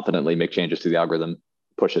 They confidently make changes to the algorithm,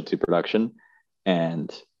 push it to production,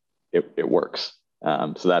 and it works.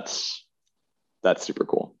 So that's super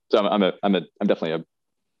cool. So I'm definitely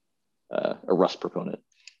a Rust proponent.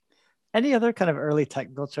 Any other kind of early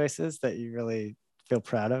technical choices that you really feel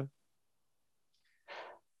proud of?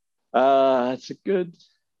 That's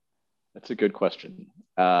a good question.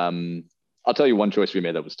 I'll tell you one choice we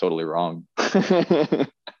made that was totally wrong,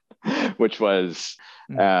 which was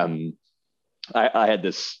I had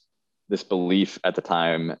this belief at the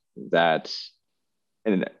time that,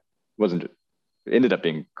 and it ended up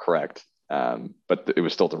being correct, but it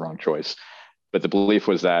was still the wrong choice. But the belief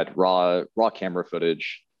was that raw camera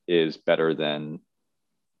footage is better than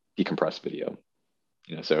decompressed video.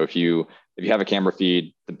 So if you have a camera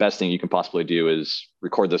feed, the best thing you can possibly do is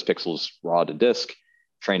record those pixels raw to disk,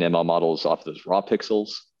 train ML models off those raw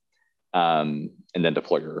pixels, and then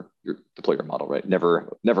deploy your model, right? Never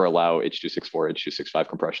allow H.264, H.265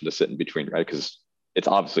 compression to sit in between, right? Because it's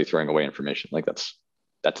obviously throwing away information. Like that's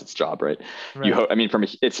its job, right?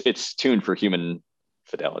 It's tuned for human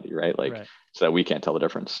fidelity, right? Like so that we can't tell the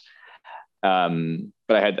difference. But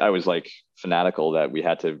I was like fanatical that we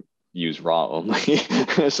had to use raw only.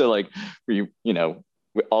 So like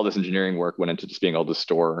all this engineering work went into just being able to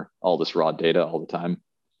store all this raw data all the time.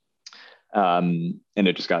 And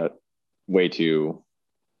it just got way too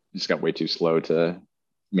slow to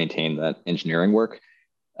maintain that engineering work.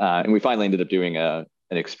 And we finally ended up doing an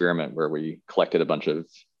experiment where we collected a bunch of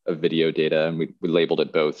video data, and we labeled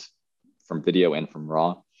it both from video and from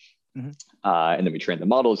raw. And then we trained the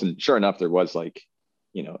models, and sure enough, there was like,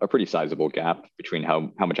 a pretty sizable gap between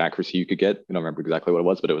how much accuracy you could get. I don't remember exactly what it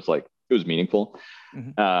was, but it was meaningful.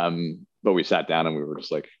 But we sat down and we were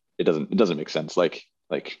just like, it doesn't make sense. Like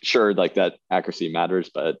sure, like that accuracy matters,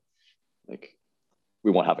 but like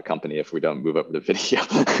we won't have a company if we don't move over to video,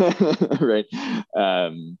 right?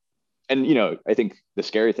 And I think the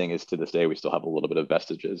scary thing is, to this day we still have a little bit of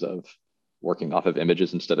vestiges of working off of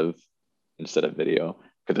images instead of video,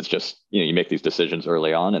 because it's just you make these decisions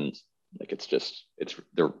early on, and like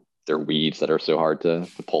they're weeds that are so hard to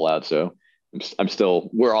pull out. So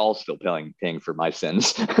we're all still paying for my sins.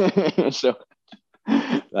 So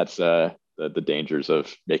that's the dangers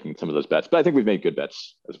of making some of those bets. But I think we've made good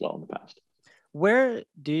bets as well in the past. Where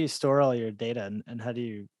do you store all your data, and how do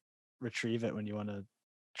you retrieve it when you want to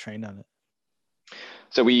train on it?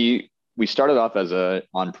 So we started off as a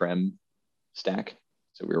on-prem stack.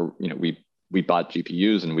 So we bought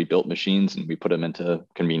GPUs and we built machines and we put them into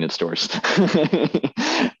convenience stores.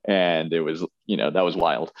 And it was, that was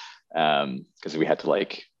wild, because we had to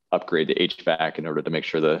like upgrade the HVAC in order to make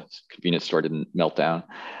sure the convenience store didn't melt down.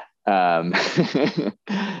 Now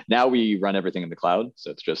we run everything in the cloud.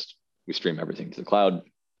 So it's just, we stream everything to the cloud,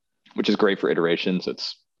 which is great for iterations.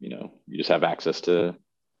 It's, you just have access to,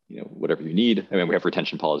 whatever you need. I mean, we have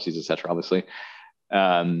retention policies, et cetera, obviously.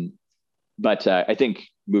 But I think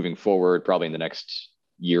moving forward, probably in the next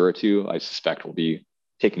year or two, I suspect we'll be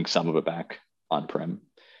taking some of it back on-prem,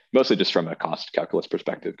 mostly just from a cost calculus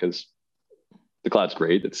perspective, because the cloud's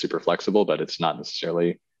great. It's super flexible, but it's not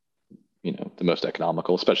necessarily, the most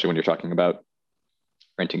economical, especially when you're talking about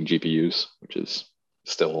renting GPUs, which is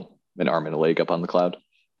still an arm and a leg up on the cloud.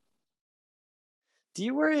 Do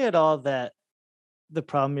you worry at all that the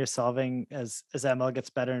problem you're solving as ML gets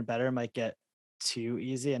better and better might get too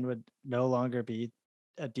easy and would no longer be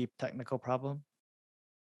a deep technical problem?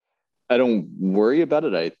 I don't worry about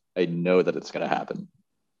it. I know that it's going to happen.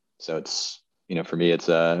 So it's, for me, it's,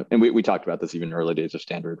 and we talked about this even early days of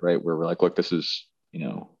Standard, right? Where we're like, look, this is,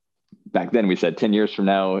 back then we said 10 years from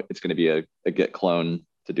now, it's going to be a Git clone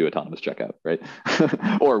to do autonomous checkout, right?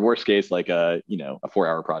 Or worst case, like a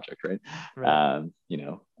 4-hour project, right?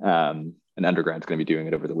 An undergrad's going to be doing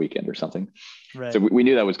it over the weekend or something. Right. So we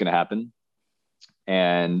knew that was going to happen.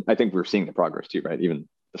 And I think we're seeing the progress too, right? Even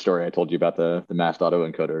the story I told you about the masked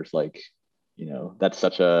autoencoders, like, that's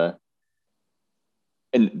such a,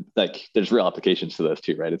 and like, there's real applications to those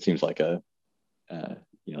too, right? It seems like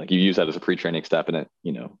like you use that as a pre-training step, and it,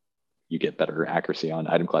 you get better accuracy on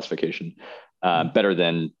item classification, better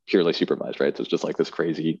than purely supervised, right? So it's just like this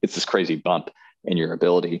crazy bump in your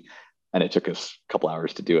ability. And it took us a couple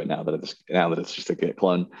hours to do it now that it's just a Git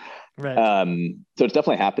clone. Right. So it's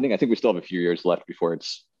definitely happening. I think we still have a few years left before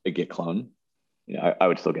it's a Git clone. I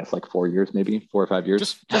would still guess like 4 years, maybe 4 or 5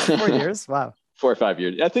 years. Just 4 years? Wow. 4 or 5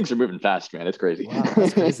 years. Yeah, things are moving fast, man. It's crazy. Wow,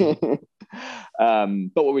 that's crazy.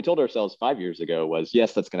 But what we told ourselves 5 years ago was,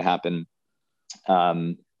 yes, that's going to happen.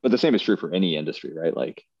 But the same is true for any industry, right?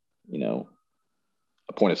 Like,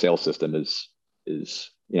 a point of sale system is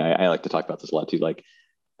I like to talk about this a lot too. Like,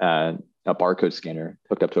 a barcode scanner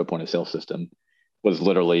hooked up to a point of sale system was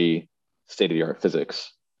literally state-of-the-art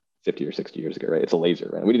physics 50 or 60 years ago, right? It's a laser,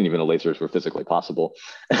 right? We didn't even know lasers were physically possible.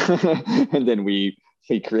 And then we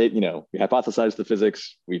create, we hypothesized the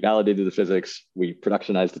physics, we validated the physics, we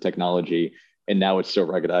productionized the technology, and now it's so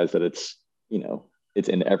ruggedized that it's, it's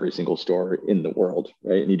in every single store in the world,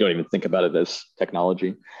 right? And you don't even think about it as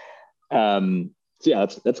technology. So yeah,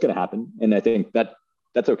 that's going to happen, and I think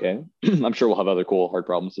that's okay. I'm sure we'll have other cool hard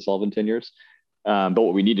problems to solve in 10 years. But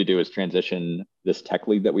what we need to do is transition this tech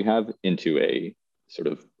lead that we have into a sort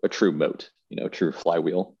of a true moat, true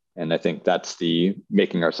flywheel. And I think that's the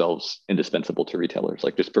making ourselves indispensable to retailers,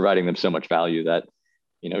 like just providing them so much value that,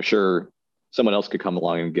 sure, someone else could come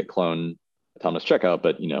along and get clone autonomous checkout,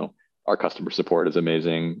 but our customer support is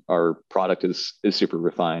amazing. Our product is super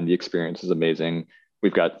refined. The experience is amazing.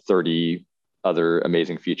 We've got 30 other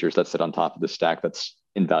amazing features that sit on top of the stack that's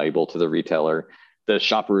invaluable to the retailer. The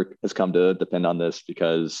shopper has come to depend on this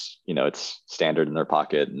because it's standard in their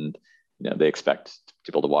pocket, and they expect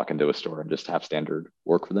people to walk into a store and just have standard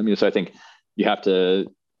work for them. So I think you have to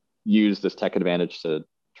use this tech advantage to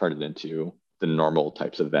turn it into the normal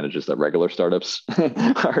types of advantages that regular startups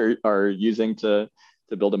are using to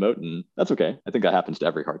build a moat, and that's okay. I think that happens to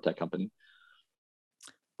every hard tech company.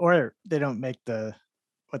 Or they don't make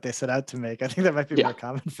what they set out to make. I think that might be more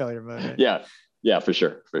common failure mode. Right? Yeah, for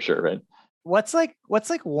sure, right. What's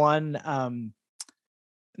one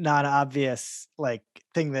non-obvious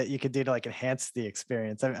thing that you could do to enhance the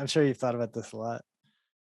experience? I'm sure you've thought about this a lot.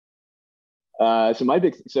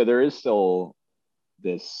 So there is still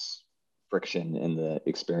this friction in the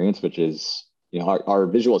experience, which is our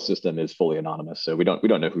visual system is fully anonymous, so we don't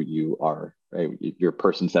know who you are, right? You're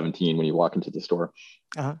person 17 when you walk into the store,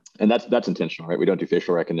 and that's intentional, right? We don't do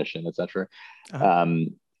facial recognition, etc.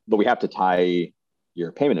 But we have to tie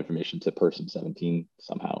your payment information to person 17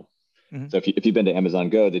 somehow. So if you've been to Amazon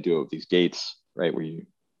Go, they do it with these gates, right? Where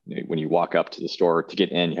when you walk up to the store to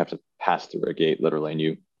get in, you have to pass through a gate literally, and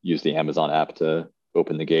you use the Amazon app to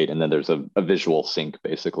open the gate. And then there's a visual sync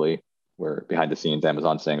basically, where behind the scenes,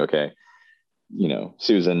 Amazon's saying, okay,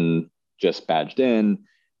 Susan just badged in.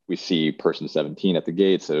 We see person 17 at the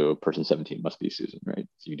gate, so person 17 must be Susan, right?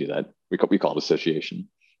 So you do that. We call it association.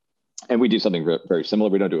 And we do something very similar.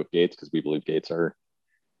 We don't do it with gates because we believe gates are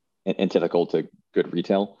antithetical to good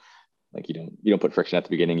retail. Like you don't put friction at the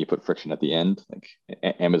beginning, you put friction at the end. Like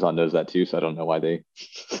Amazon knows that too, so I don't know why they're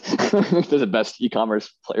the best e-commerce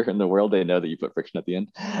player in the world. They know that you put friction at the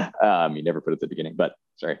end. You never put it at the beginning. But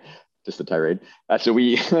sorry, just a tirade. So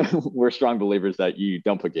we're strong believers that you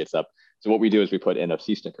don't put gates up. So what we do is we put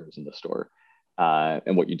NFC stickers in the store,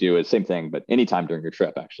 and what you do is same thing, but anytime during your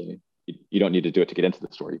trip, actually. You don't need to do it to get into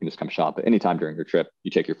the store. You can just come shop. But anytime during your trip, you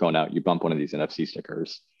take your phone out, you bump one of these NFC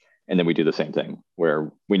stickers. And then we do the same thing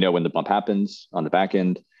where we know when the bump happens on the back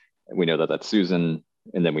end. And we know that that's Susan.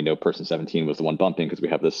 And then we know person 17 was the one bumping because we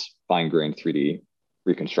have this fine-grained 3D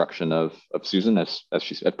reconstruction of Susan as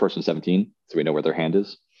she's at person 17. So we know where their hand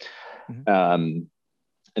is. And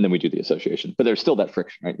then we do the association. But there's still that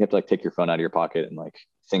friction, right? You have to take your phone out of your pocket and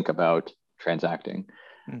think about transacting.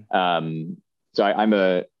 So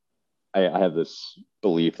I have this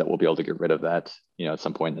belief that we'll be able to get rid of that, at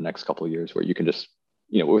some point in the next couple of years, where you can just,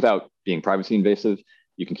 without being privacy invasive,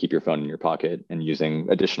 you can keep your phone in your pocket, and using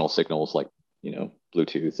additional signals like,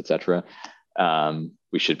 Bluetooth, etc.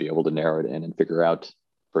 We should be able to narrow it in and figure out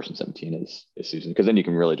person 17 is Susan, because then you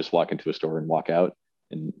can really just walk into a store and walk out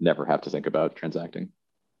and never have to think about transacting.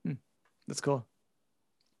 That's cool.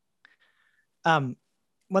 One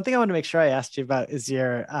thing I want to make sure I asked you about is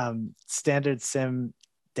your standard SIM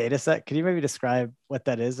data set. Could you maybe describe what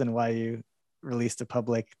that is and why you released a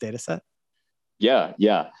public data set? Yeah.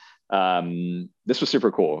 This was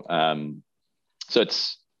super cool. So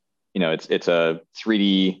it's a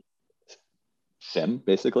 3D sim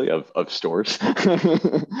basically of stores.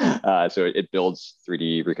 So it builds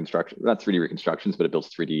 3D reconstruction, not 3D reconstructions, but it builds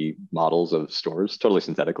 3D models of stores totally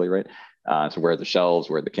synthetically, right? So where are the shelves,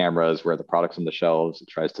 where are the cameras, where are the products on the shelves? It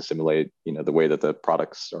tries to simulate, the way that the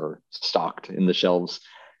products are stocked in the shelves.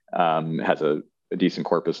 It has a decent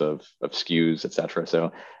corpus of SKUs, etc.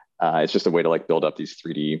 So it's just a way to build up these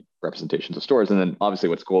 3D representations of stores. And then obviously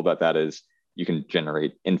what's cool about that is you can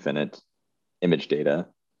generate infinite image data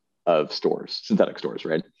of stores, synthetic stores,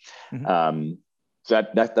 right? So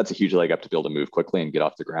that's a huge leg up to be able to move quickly and get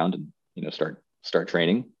off the ground and start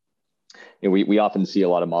training. We often see a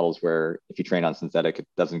lot of models where if you train on synthetic, it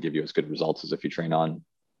doesn't give you as good results as if you train on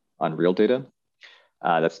real data.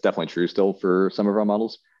 That's definitely true still for some of our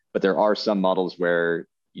models, but there are some models where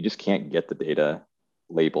you just can't get the data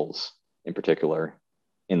labels in particular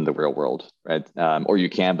in the real world, right? Or you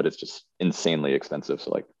can, but it's just insanely expensive.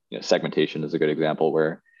 So segmentation is a good example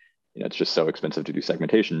where it's just so expensive to do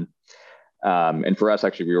segmentation. And for us,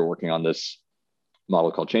 actually, we were working on this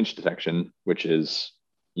model called change detection, which is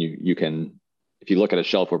you can, if you look at a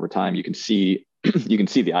shelf over time, you can see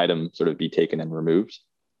the item sort of be taken and removed.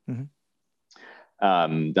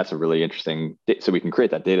 That's a really interesting. So we can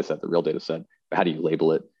create that data set, the real data set. But how do you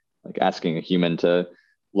label it? Like asking a human to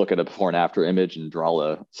look at a before and after image and draw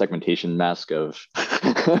a segmentation mask of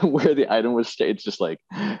where the item was staged. It's just like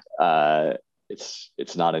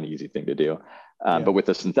it's not an easy thing to do. But with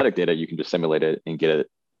the synthetic data, you can just simulate it and get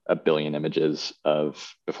a billion images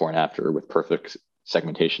of before and after with perfect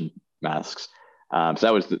segmentation masks. So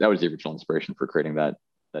that was the original inspiration for creating that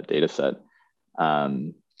data set.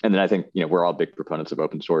 And then I think we're all big proponents of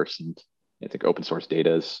open source, and I think open source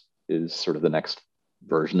data is sort of the next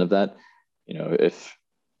version of that. If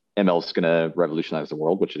ML is going to revolutionize the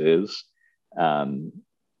world, which it is,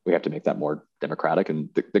 we have to make that more democratic. And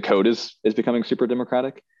the code is becoming super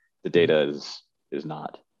democratic. The data is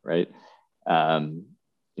not, right?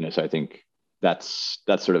 So I think that's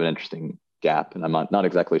sort of an interesting gap, and I'm not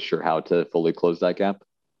exactly sure how to fully close that gap.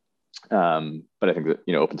 But I think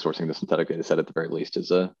that open sourcing the synthetic data set at the very least is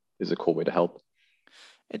a cool way to help.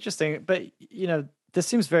 Interesting, but this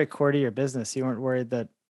seems very core to your business. You weren't worried that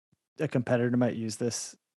a competitor might use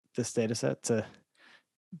this data set to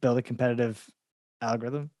build a competitive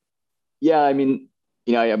algorithm? Yeah, I mean,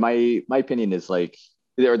 my opinion is like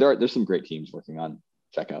there's some great teams working on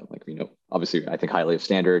checkout. Like obviously, I think highly of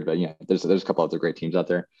Standard, but there's a couple other great teams out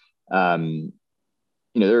there.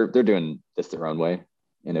 They're doing this their own way,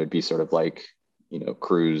 and it would be sort of like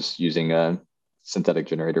Cruise using a synthetic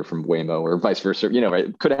generator from Waymo or vice versa.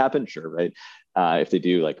 Right? Could happen, sure, right? If they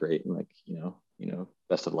do, like great, like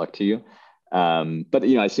best of luck to you. But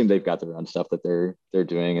I assume they've got their own stuff that they're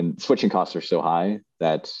doing, and switching costs are so high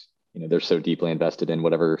that they're so deeply invested in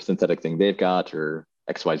whatever synthetic thing they've got or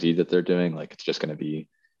XYZ that they're doing. Like it's just going to be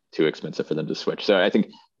too expensive for them to switch. So I think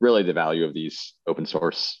really the value of these open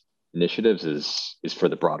source initiatives is for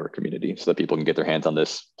the broader community, so that people can get their hands on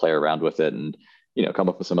this, play around with it, and come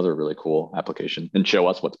up with some other really cool application and show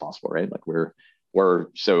us what's possible, right? Like we're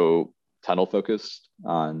so tunnel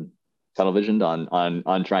visioned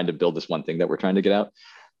on trying to build this one thing that we're trying to get out.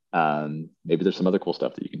 Maybe there's some other cool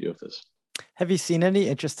stuff that you can do with this. Have you seen any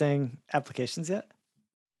interesting applications yet?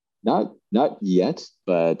 Not yet,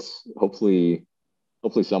 but hopefully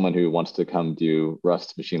someone who wants to come do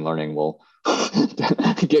Rust machine learning will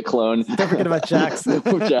get cloned. Don't forget about Jax.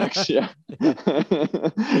 Jax, yeah.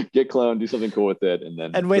 Get cloned, do something cool with it, and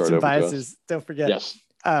then weights and biases. Don't forget. Yes.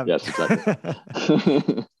 Yes,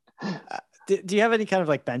 exactly. Do you have any kind of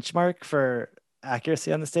like benchmark for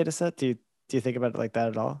accuracy on this data set? Do you think about it like that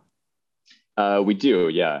at all? We do,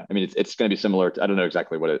 yeah. I mean, it's going to be similar I don't know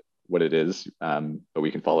exactly what it is, but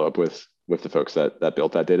we can follow up with the folks that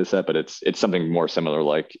built that data set. But it's something more similar,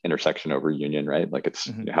 like intersection over union, right? Like it's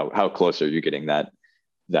how close are you getting that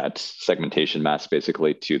segmentation mask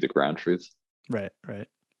basically to the ground truth? Right. All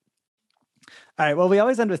right. Well, we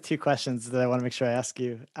always end with two questions that I want to make sure I ask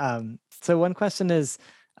you. So one question is,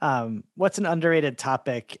 what's an underrated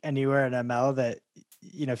topic anywhere in ML that,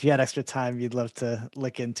 if you had extra time, you'd love to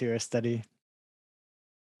look into or study?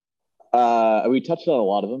 We touched on a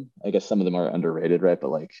lot of them. I guess some of them are underrated, right?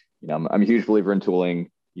 But like, I'm a huge believer in tooling.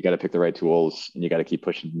 You got to pick the right tools, and you got to keep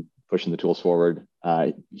pushing the tools forward.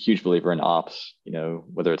 Huge believer in ops.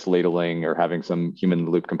 Whether it's ladling or having some human in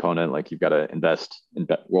the loop component, like you've got to invest in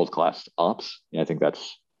world-class ops. I think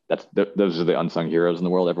those are the unsung heroes in the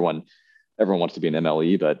world. Everyone wants to be an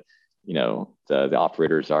MLE, but the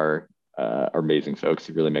operators are amazing folks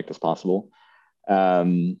who really make this possible.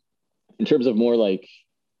 In terms of more like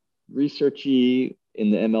researchy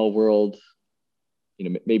in the ML world,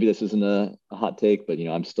 maybe this isn't a hot take, but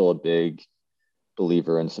I'm still a big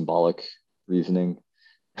believer in symbolic reasoning.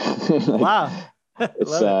 Wow. I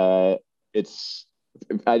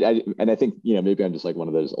think maybe I'm just like one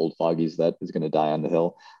of those old fogies that is going to die on the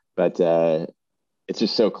hill, but it's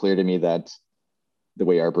just so clear to me that the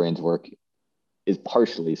way our brains work is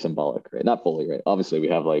partially symbolic, right? Not fully, right? Obviously, we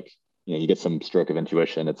have like you get some stroke of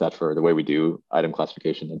intuition. It's that for the way we do item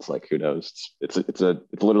classification. It's like, who knows? It's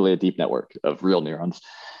literally a deep network of real neurons.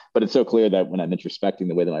 But it's so clear that when I'm introspecting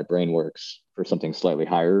the way that my brain works for something slightly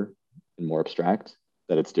higher and more abstract,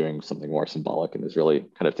 that it's doing something more symbolic and is really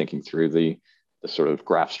kind of thinking through the sort of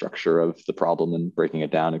graph structure of the problem and breaking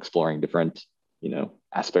it down, exploring different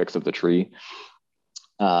aspects of the tree.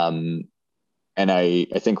 And I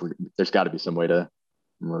think there's got to be some way to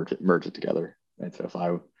merge it together. Right? So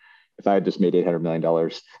if I had just made $800 million,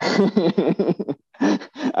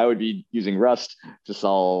 I would be using Rust to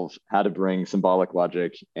solve how to bring symbolic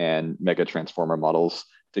logic and mega transformer models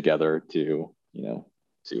together to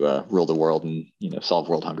rule the world and solve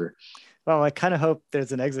world hunger. Well, I kind of hope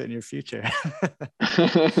there's an exit in your future.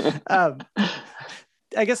 I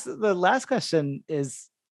guess the last question is,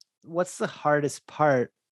 what's the hardest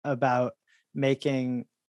part about making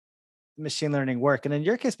machine learning work? And in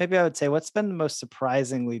your case, maybe I would say, what's been the most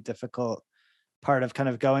surprisingly difficult part of kind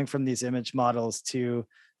of going from these image models to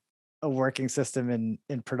a working system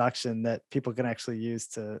in production that people can actually use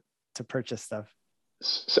to purchase stuff?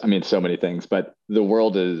 I mean, so many things, but the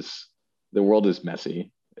world is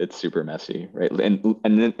messy. It's super messy, right? And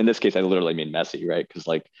in this case, I literally mean messy, right? Because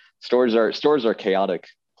like stores are chaotic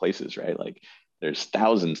places, right? Like there's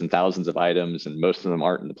thousands and thousands of items, and most of them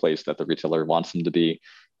aren't in the place that the retailer wants them to be.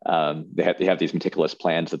 They have these meticulous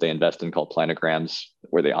plans that they invest in called planograms,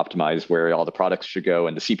 where they optimize where all the products should go,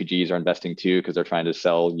 and the CPGs are investing too because they're trying to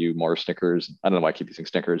sell you more Snickers. I don't know why I keep using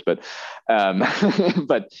Snickers, but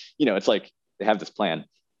but it's like they have this plan,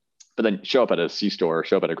 but then show up at a C-store,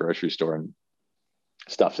 show up at a grocery store, and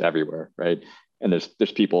stuff's everywhere, right? And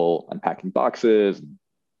there's people unpacking boxes and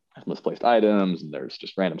misplaced items, and there's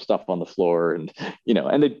just random stuff on the floor, and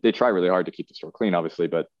and they try really hard to keep the store clean, obviously,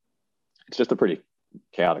 but it's just a pretty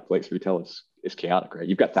chaotic place. Retail is chaotic, right?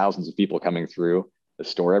 You've got thousands of people coming through the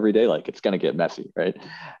store every day. Like it's going to get messy, right?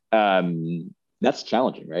 That's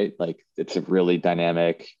challenging, right? Like it's a really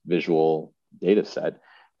dynamic visual data set,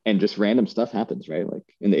 and just random stuff happens, right? Like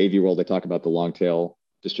in the AV world, they talk about the long tail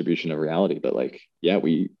distribution of reality, but like, yeah,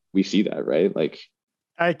 we see that, right? Like,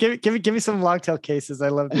 all right, give me some long tail cases. I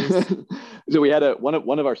love these. So we had one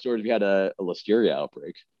of our stores, we had a Listeria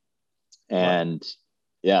outbreak, and wow.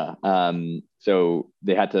 Yeah. So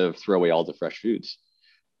they had to throw away all the fresh foods.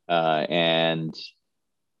 And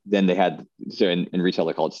then they had, so in retail,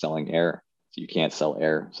 they call it selling air. So you can't sell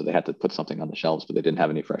air. So they had to put something on the shelves, but they didn't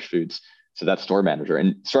have any fresh foods. So that store manager,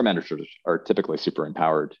 and store managers are typically super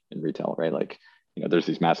empowered in retail, right? Like, there's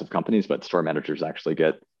these massive companies, but store managers actually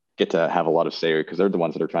get to have a lot of say because they're the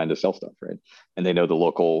ones that are trying to sell stuff, right? And they know the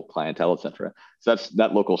local clientele, et cetera. So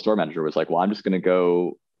that local store manager was like, well, I'm just going to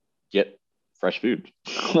go get fresh food.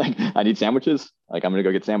 Like I need sandwiches. Like I'm going to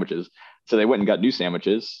go get sandwiches. So they went and got new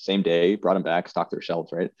sandwiches same day, brought them back, stocked their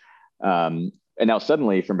shelves, right? And now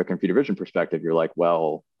suddenly from a computer vision perspective, you're like,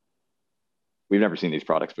 well, we've never seen these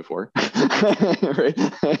products before, right?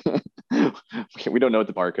 We don't know what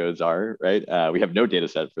the barcodes are, right? We have no data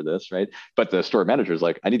set for this, right? But the store manager is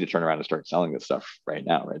like, I need to turn around and start selling this stuff right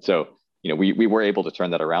now, right? So, we were able to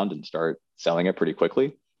turn that around and start selling it pretty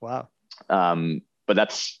quickly. Wow. But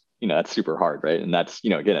that's super hard, right? And that's,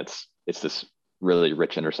 again, it's this really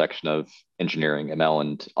rich intersection of engineering, ML,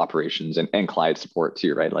 and operations and client support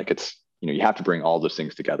too, right? Like it's, you have to bring all those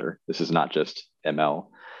things together. This is not just ML.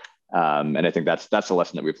 And I think that's the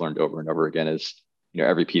lesson that we've learned over and over again is,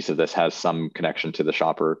 every piece of this has some connection to the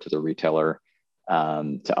shopper, to the retailer,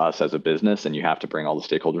 to us as a business, and you have to bring all the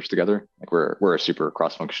stakeholders together. Like we're a super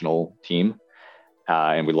cross-functional team,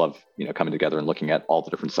 and we love coming together and looking at all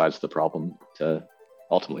the different sides of the problem to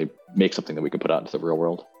ultimately make something that we can put out into the real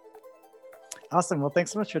world. Awesome. Well,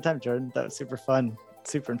 thanks so much for your time, Jordan. That was super fun.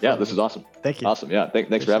 Super informative. Yeah, this is awesome. Thank you. Awesome. Yeah.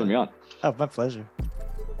 Thanks for having me on. Oh, my pleasure.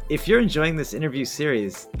 If you're enjoying this interview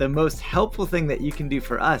series, the most helpful thing that you can do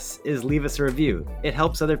for us is leave us a review. It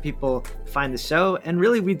helps other people find the show. And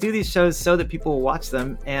really, we do these shows so that people will watch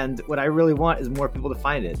them. And what I really want is more people to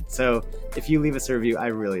find it. So if you leave us a review, I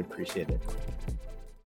really appreciate it.